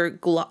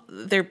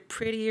 They're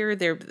prettier,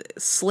 they're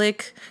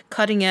slick,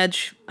 cutting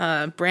edge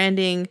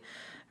branding,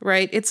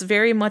 right? It's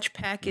very much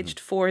packaged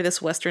for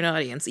this Western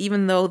audience,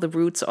 even though the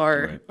roots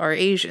are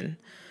Asian.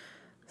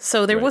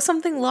 So there was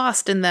something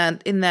lost in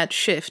that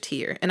shift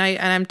here, and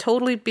I'm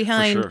totally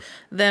behind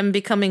them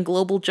becoming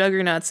global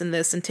juggernauts in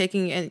this and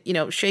taking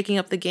and shaking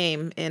up the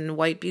game in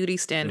white beauty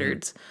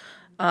standards.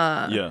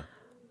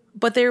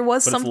 But there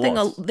was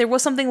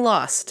something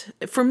lost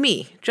for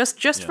me,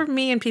 just for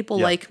me and people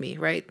like me,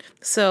 right?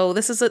 So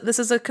this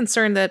is a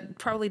concern that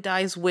probably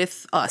dies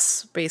with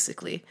us,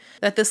 basically.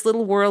 That this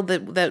little world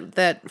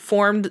that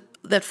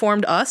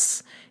formed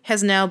us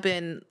has now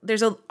been,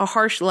 there's a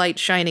harsh light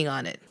shining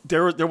on it.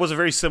 There was a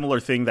very similar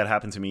thing that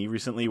happened to me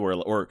recently,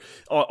 where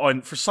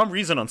for some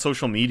reason on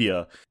social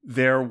media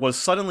there was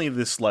suddenly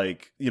this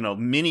like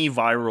mini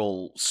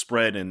viral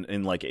spread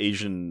in like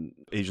Asian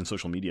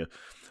social media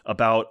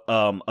about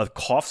a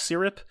cough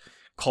syrup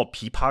called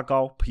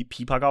Pipagao.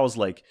 Pipagao is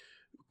like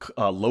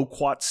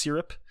loquat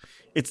syrup.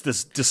 It's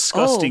this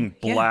disgusting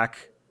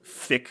black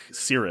thick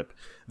syrup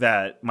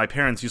that my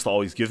parents used to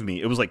always give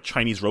me. It was like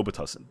Chinese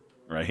Robitussin,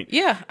 right?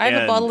 Yeah, I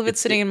have a bottle of it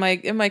sitting in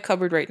my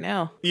cupboard right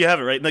now. You have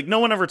it, right? Like no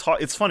one ever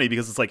talked. It's funny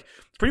because it's like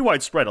it's pretty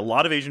widespread. A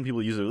lot of Asian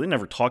people use it. They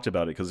never talked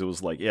about it because it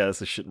was like, yeah,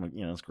 this is shit.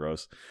 It's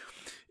gross.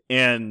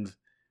 And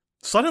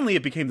suddenly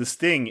it became this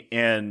thing,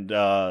 and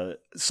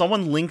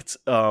someone linked.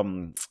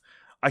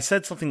 I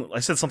said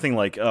something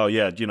like, "Oh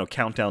yeah,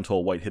 countdown to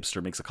a white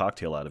hipster makes a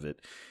cocktail out of it,"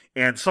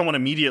 and someone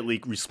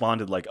immediately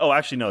responded like, "Oh,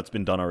 actually no, it's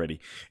been done already."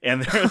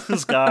 And there's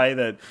this guy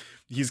that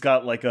he's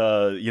got like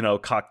a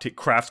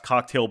craft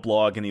cocktail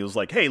blog, and he was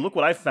like, "Hey, look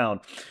what I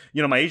found.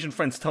 My Asian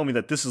friends tell me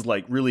that this is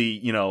like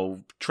really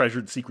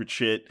treasured secret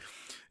shit."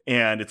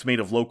 And it's made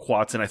of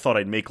loquats, and I thought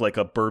I'd make like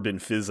a bourbon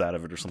fizz out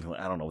of it or something.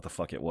 I don't know what the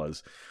fuck it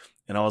was.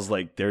 And I was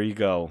like, there you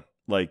go.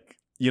 Like,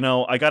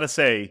 I gotta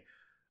say,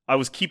 I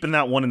was keeping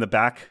that one in the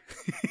back.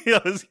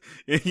 It was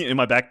in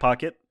my back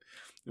pocket.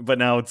 But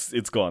now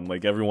it's gone.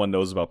 Like, everyone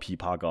knows about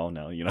Pipagao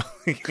now,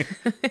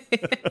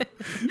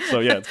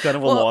 So yeah, it's kind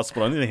of a loss,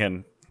 but on the other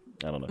hand,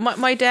 I don't know.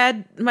 My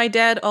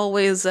dad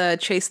always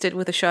chased it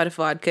with a shot of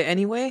vodka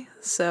anyway.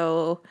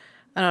 So,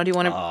 I don't know, do you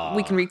want to,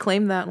 we can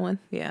reclaim that one?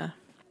 Yeah.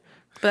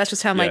 But that's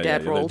just how my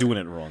dad rolled. They're doing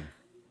it wrong.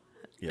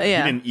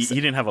 Yeah. He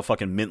didn't have a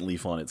fucking mint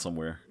leaf on it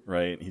somewhere,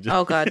 right?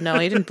 Oh God, no,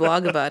 he didn't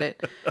blog about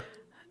it.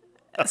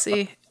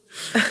 See?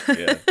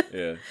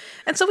 Yeah.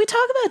 And so we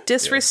talk about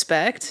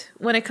disrespect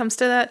when it comes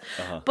to that,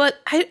 but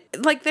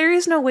there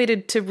is no way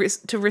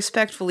to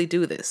respectfully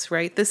do this,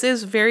 right? This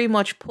is very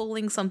much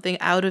pulling something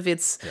out of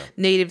its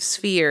native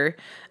sphere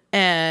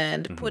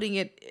and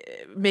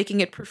making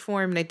it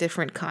perform in a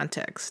different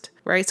context,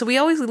 right? So we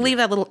always leave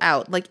that little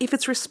out. Like, if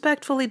it's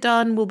respectfully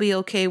done, we'll be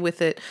okay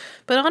with it.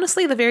 But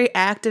honestly, the very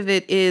act of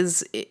it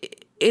is,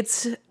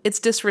 it's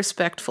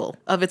disrespectful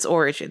of its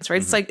origins,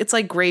 right? It's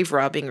like grave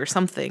robbing or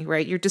something,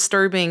 right? You're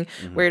disturbing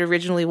where it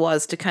originally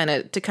was to kind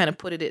of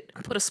put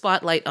a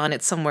spotlight on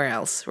it somewhere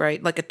else,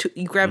 right? Like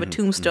you grab a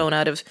tombstone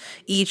out of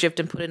Egypt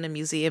and put it in a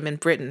museum in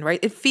Britain, right?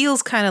 It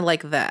feels kind of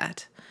like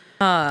that.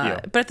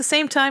 But at the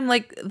same time,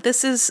 like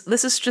this is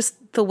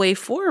just the way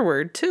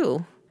forward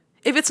too.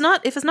 If it's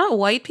not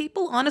white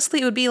people,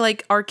 honestly, it would be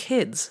like our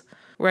kids,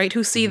 right?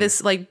 Who see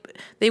this, like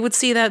they would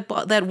see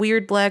that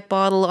weird black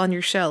bottle on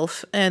your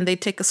shelf, and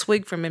they'd take a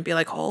swig from it and be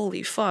like,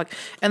 "Holy fuck!"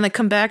 And then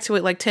come back to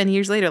it like 10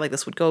 years later, like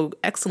this would go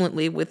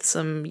excellently with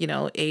some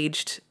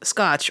aged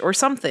scotch or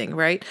something,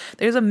 right?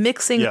 There's a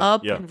mixing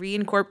up and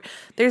reincorporate.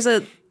 There's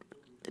a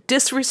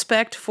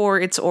disrespect for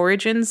its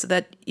origins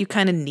that you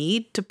kind of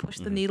need to push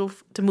the needle,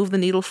 to move the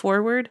needle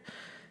forward.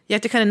 You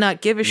have to kind of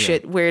not give a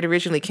shit where it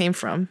originally came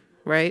from,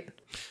 right?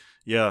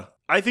 Yeah.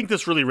 I think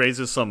this really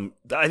raises some,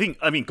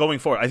 going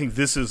forward, I think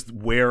this is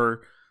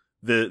where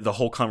the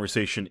whole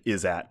conversation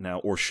is at now,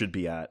 or should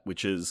be at,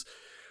 which is,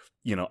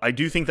 I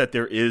do think that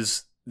there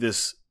is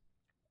this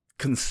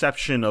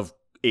conception of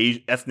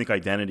ethnic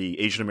identity,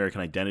 Asian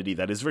American identity,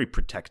 that is very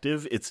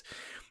protective. It's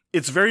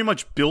very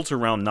much built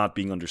around not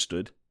being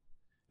understood.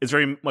 It's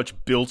very much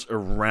built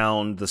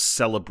around the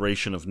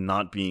celebration of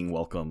not being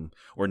welcome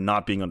or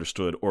not being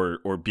understood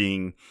or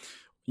being,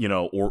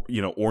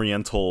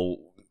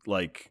 Oriental,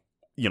 like,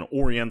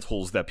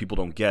 Orientals that people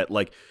don't get.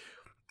 Like,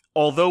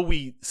 although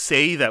we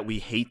say that we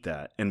hate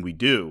that, and we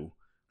do,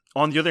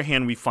 on the other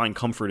hand, we find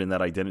comfort in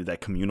that identity,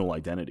 that communal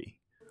identity,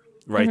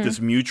 right?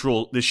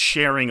 This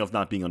sharing of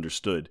not being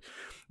understood.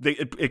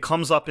 It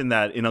comes up in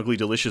Ugly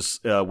Delicious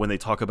when they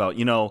talk about,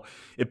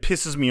 it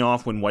pisses me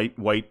off when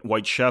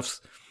white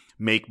chefs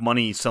make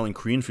money selling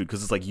Korean food,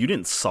 because it's like you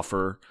didn't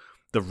suffer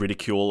the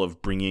ridicule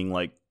of bringing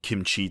like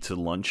kimchi to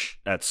lunch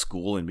at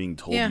school and being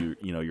told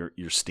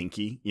you're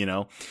stinky.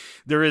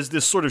 There is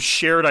this sort of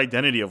shared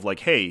identity of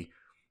like, hey,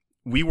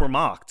 we were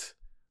mocked.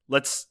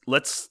 Let's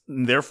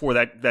therefore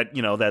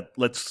that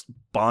let's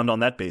bond on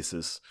that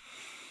basis.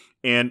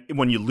 And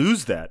when you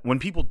lose that, when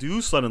people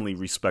do suddenly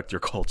respect your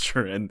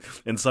culture and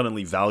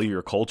suddenly value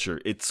your culture,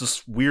 it's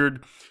this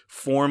weird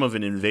form of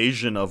an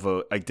invasion of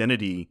a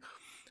identity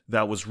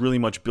that was really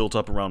much built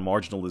up around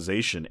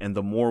marginalization. And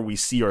the more we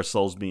see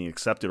ourselves being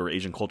accepted, or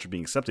Asian culture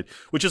being accepted,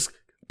 which is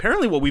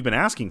apparently what we've been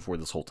asking for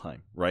this whole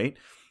time, right?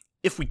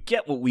 If we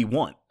get what we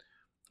want,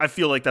 I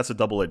feel like that's a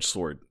double-edged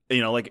sword.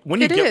 Like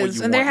when you get what you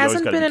want, and there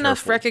hasn't been enough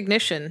careful.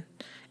 Recognition.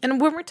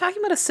 And when we're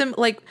talking about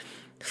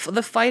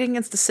the fight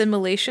against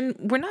assimilation,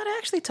 we're not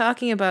actually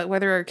talking about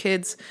whether our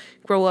kids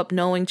grow up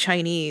knowing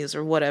Chinese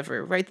or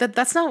whatever, right?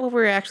 That's not what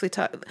we're actually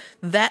talking.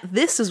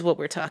 This is what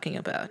we're talking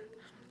about.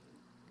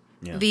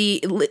 Yeah.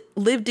 The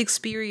lived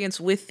experience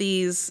with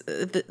these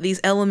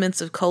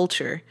elements of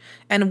culture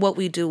and what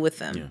we do with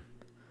them,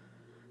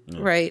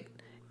 right?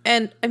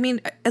 And I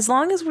mean, as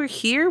long as we're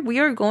here, we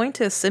are going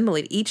to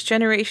assimilate. Each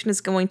generation is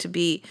going to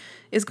be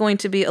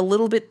a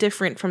little bit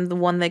different from the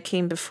one that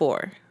came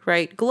before,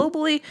 right?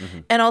 Globally,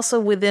 and also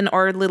within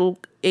our little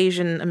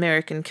Asian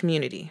American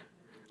community.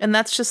 And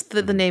that's just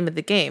the name of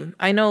the game.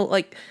 I know,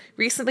 like,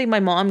 recently my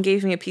mom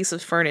gave me a piece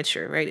of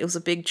furniture, right? It was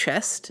a big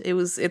chest.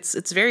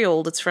 It's very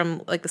old. It's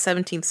from like the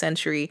 17th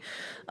century.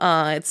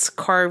 It's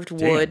carved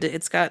wood. Damn.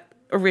 It's got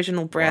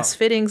original brass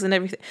fittings and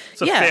everything.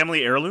 It's a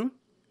family heirloom?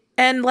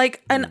 And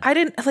I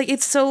didn't like,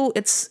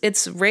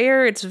 it's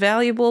rare, it's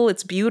valuable,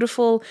 it's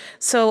beautiful.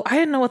 So I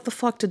didn't know what the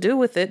fuck to do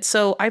with it.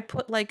 So I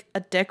put like a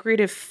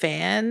decorative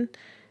fan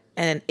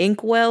and an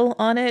inkwell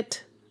on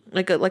it,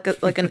 like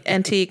an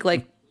antique,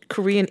 like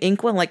Korean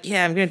inkwell. Like,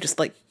 yeah, I'm going to just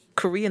like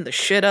Korean the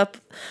shit up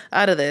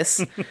out of this.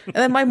 And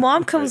then my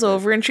mom comes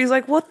over and she's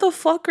like, what the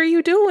fuck are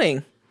you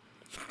doing?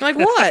 I'm like,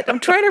 what? I'm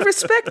trying to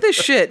respect this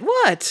shit.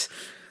 What?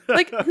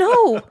 Like,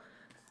 no.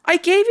 I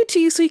gave it to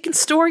you so you can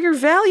store your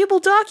valuable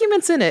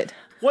documents in it.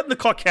 What in the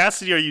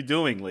caucasity are you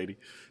doing, lady?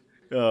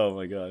 Oh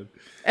my god!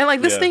 And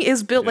like this thing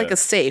is built like a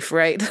safe,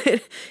 right?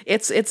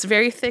 It's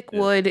very thick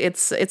wood.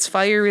 It's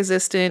fire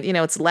resistant.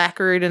 It's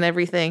lacquered and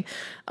everything.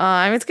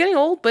 I mean, it's getting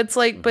old, but it's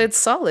like, but it's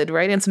solid,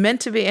 right? And it's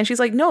meant to be. And she's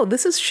like, no,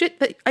 this is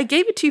shit that I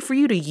gave it to you for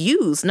you to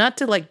use, not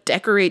to like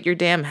decorate your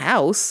damn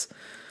house.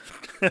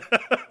 And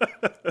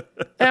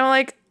I'm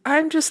like,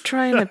 I'm just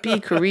trying to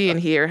be Korean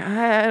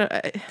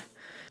here.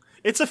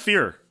 It's a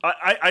fear.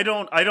 I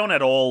don't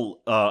at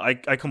all.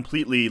 I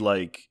completely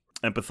like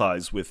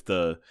empathize with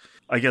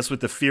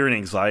the fear and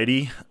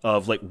anxiety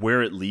of like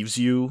where it leaves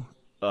you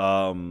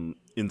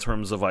in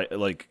terms of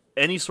like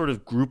any sort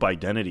of group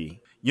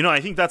identity.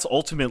 I think that's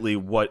ultimately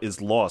what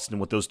is lost and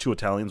what those two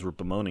Italians were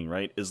bemoaning,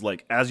 right? Is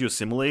like as you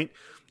assimilate,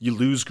 you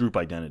lose group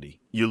identity.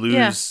 You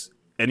lose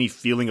any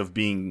feeling of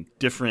being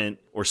different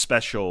or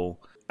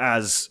special,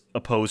 as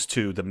opposed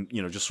to the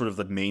just sort of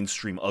the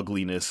mainstream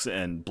ugliness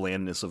and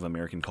blandness of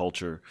American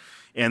culture.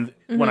 And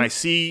when I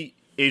see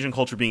Asian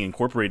culture being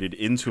incorporated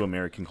into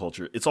American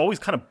culture, it's always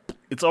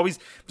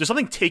there's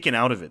something taken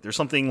out of it. There's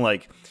something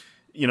like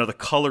the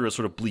color is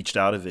sort of bleached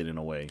out of it in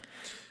a way.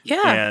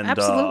 Yeah, and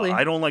absolutely.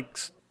 I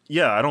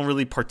don't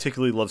really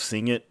particularly love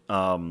seeing it.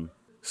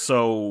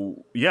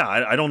 So yeah,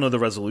 I don't know the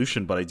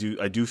resolution, but I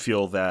do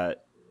feel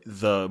that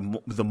the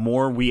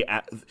more we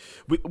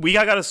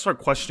got to start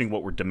questioning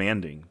what we're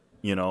demanding,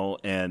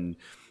 and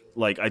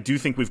like I do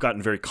think we've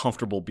gotten very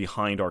comfortable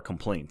behind our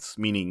complaints,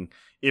 meaning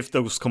if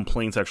those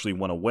complaints actually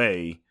went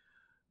away,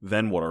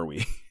 then what are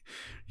we?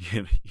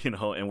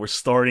 And we're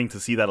starting to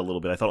see that a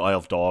little bit. I thought Isle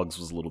of Dogs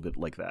was a little bit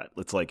like that.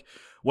 It's like,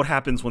 what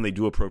happens when they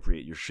do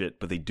appropriate your shit,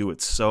 but they do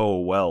it so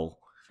well?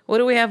 What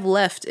do we have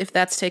left if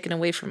that's taken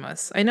away from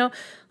us? I know,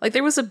 like,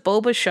 there was a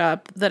boba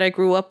shop that I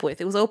grew up with.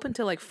 It was open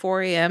till like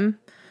 4 a.m.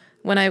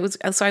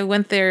 So I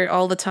went there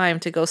all the time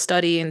to go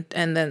study and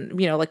then,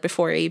 like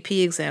before AP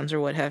exams or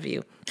what have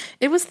you.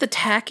 It was the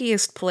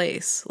tackiest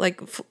place,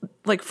 like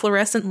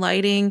fluorescent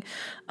lighting,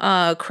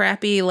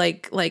 crappy,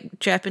 like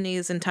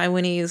Japanese and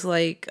Taiwanese,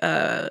 like,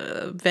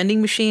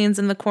 vending machines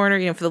in the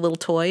corner, for the little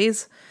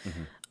toys.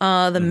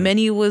 The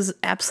menu was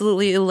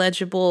absolutely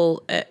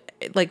illegible.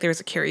 Like there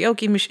was a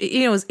karaoke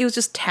machine, it was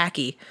just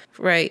tacky,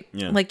 right?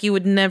 Yeah. Like you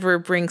would never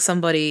bring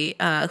somebody,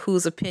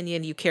 whose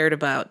opinion you cared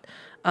about,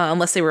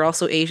 unless they were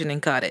also Asian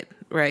and got it,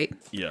 right?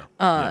 Yeah.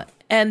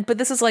 But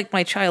this is like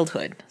my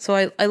childhood, so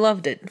I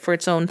loved it for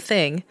its own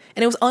thing,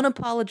 and it was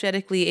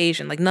unapologetically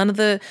Asian. Like none of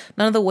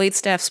the wait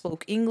staff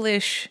spoke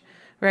English,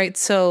 right?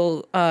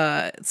 So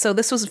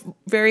this was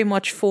very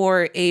much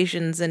for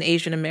Asians and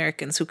Asian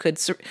Americans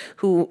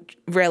who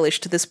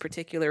relished this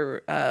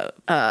particular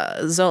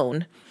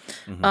zone.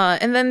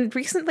 And then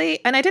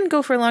recently, and I didn't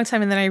go for a long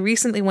time, and then I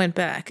recently went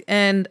back,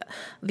 and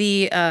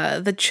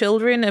the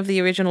children of the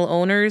original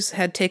owners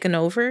had taken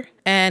over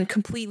and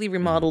completely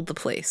remodeled the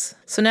place.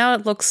 So now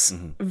it looks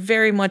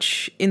very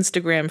much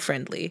Instagram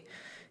friendly.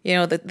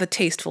 The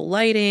tasteful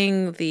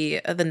lighting,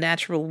 the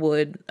natural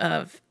wood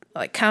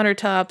like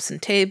countertops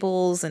and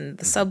tables and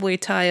the subway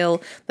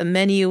tile. The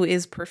menu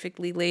is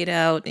perfectly laid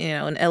out,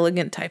 an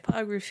elegant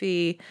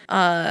typography.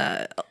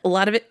 A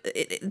lot of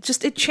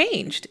it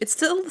changed. It's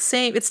still the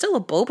same. It's still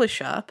a boba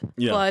shop,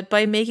 but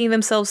by making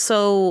themselves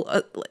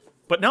so...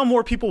 but now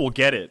more people will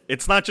get it.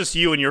 It's not just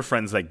you and your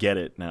friends that get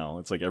it now.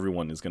 It's like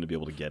everyone is going to be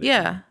able to get it.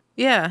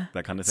 Yeah.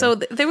 That kind of thing. So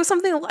there was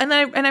something, and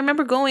I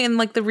remember going, and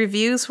like the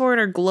reviews for it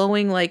are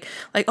glowing, like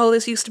oh,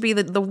 this used to be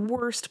the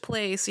worst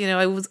place.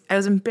 I was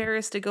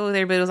embarrassed to go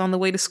there, but it was on the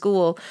way to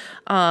school,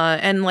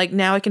 and like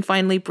now I can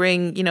finally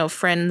bring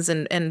friends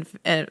and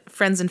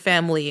friends and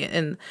family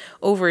and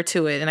over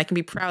to it, and I can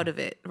be proud of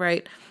it,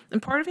 right?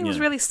 And part of me was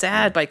really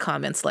sad by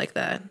comments like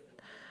that.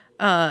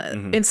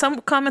 And some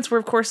comments were,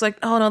 of course, like,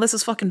 "Oh no, this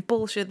is fucking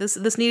bullshit.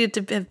 This needed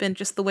to have been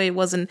just the way it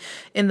was in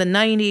the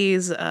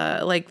 90s.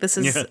 Like this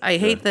is, I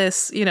hate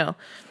this."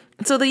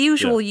 So the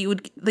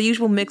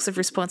usual mix of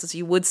responses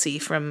you would see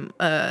from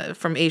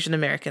Asian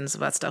Americans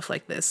about stuff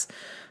like this.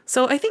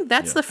 So I think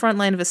that's the front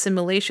line of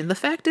assimilation. The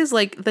fact is,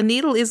 like, the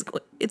needle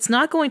it's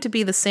not going to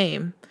be the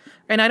same.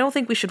 And I don't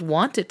think we should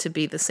want it to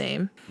be the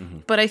same.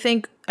 But I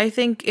think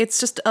it's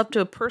just up to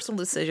a personal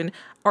decision.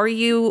 Are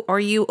you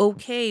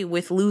okay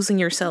with losing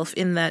yourself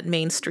in that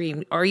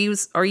mainstream? Are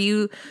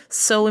you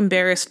so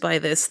embarrassed by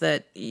this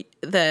that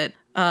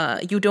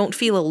you don't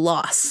feel a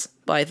loss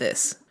by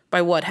this,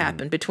 by what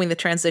happened between the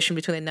transition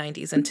between the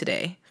 90s and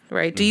today?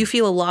 Right? Do you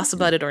feel a loss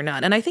about it or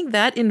not? And I think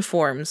that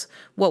informs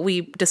what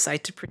we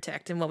decide to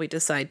protect and what we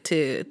decide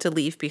to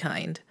leave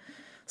behind.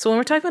 So when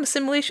we're talking about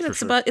assimilation,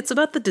 it's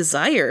about the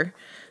desire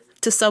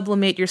to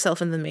sublimate yourself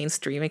in the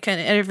mainstream. And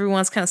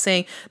everyone's kind of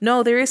saying,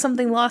 no, there is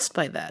something lost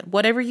by that.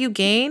 Whatever you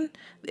gain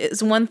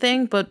is one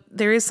thing, but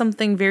there is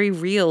something very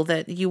real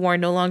that you are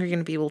no longer going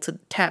to be able to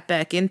tap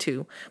back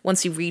into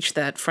once you reach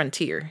that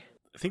frontier.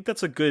 I think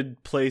that's a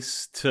good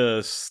place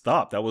to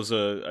stop. That was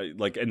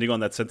like ending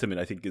on that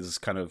sentiment, I think is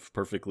kind of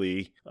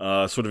perfectly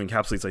sort of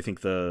encapsulates, I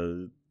think,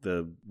 the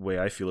way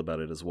I feel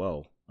about it as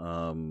well.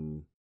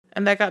 And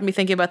that got me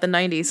thinking about the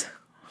 90s.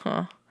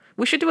 Huh.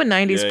 We should do a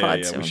 90s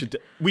pod soon.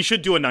 We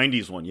should do a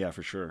 90s one, yeah,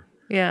 for sure.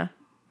 Yeah.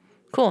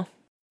 Cool.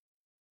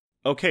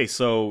 Okay,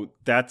 so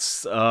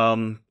that's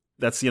the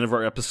end of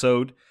our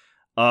episode.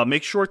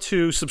 Make sure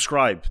to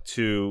subscribe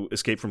to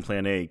Escape from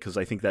Plan A, because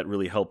I think that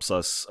really helps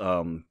us.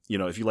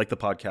 If you like the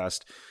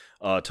podcast,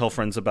 tell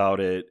friends about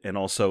it, and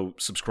also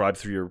subscribe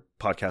through your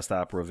podcast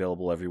app. We're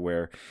available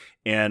everywhere.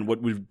 And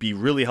what would be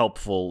really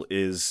helpful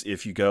is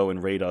if you go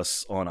and rate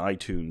us on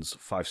iTunes,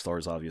 5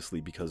 stars,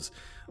 obviously, because,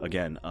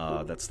 again,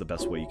 that's the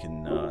best way you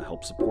can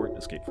help support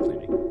Escape from Plan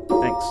A.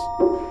 Thanks.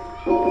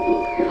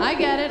 I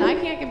get it. I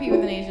can't compete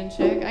with an Asian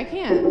chick. I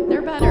can't.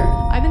 They're better.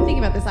 I've been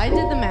thinking about this. I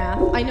did the math.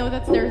 I know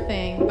that's their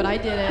thing, but I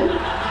did it.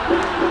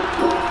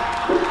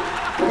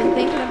 I've been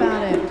thinking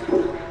about it.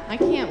 I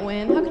can't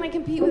win. How can I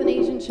compete with an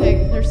Asian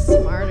chick? They're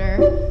smarter.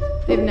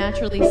 They have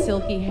naturally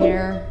silky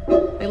hair.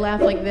 They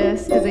laugh like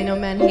this because they know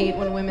men hate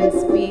when women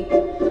speak.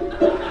 They're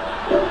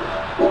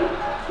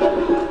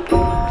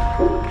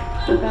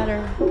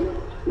better.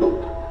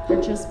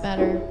 They're just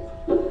better.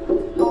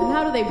 And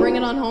how do they bring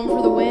it on home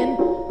for the win?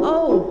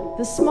 Oh,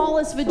 the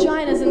smallest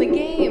vaginas in the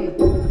game.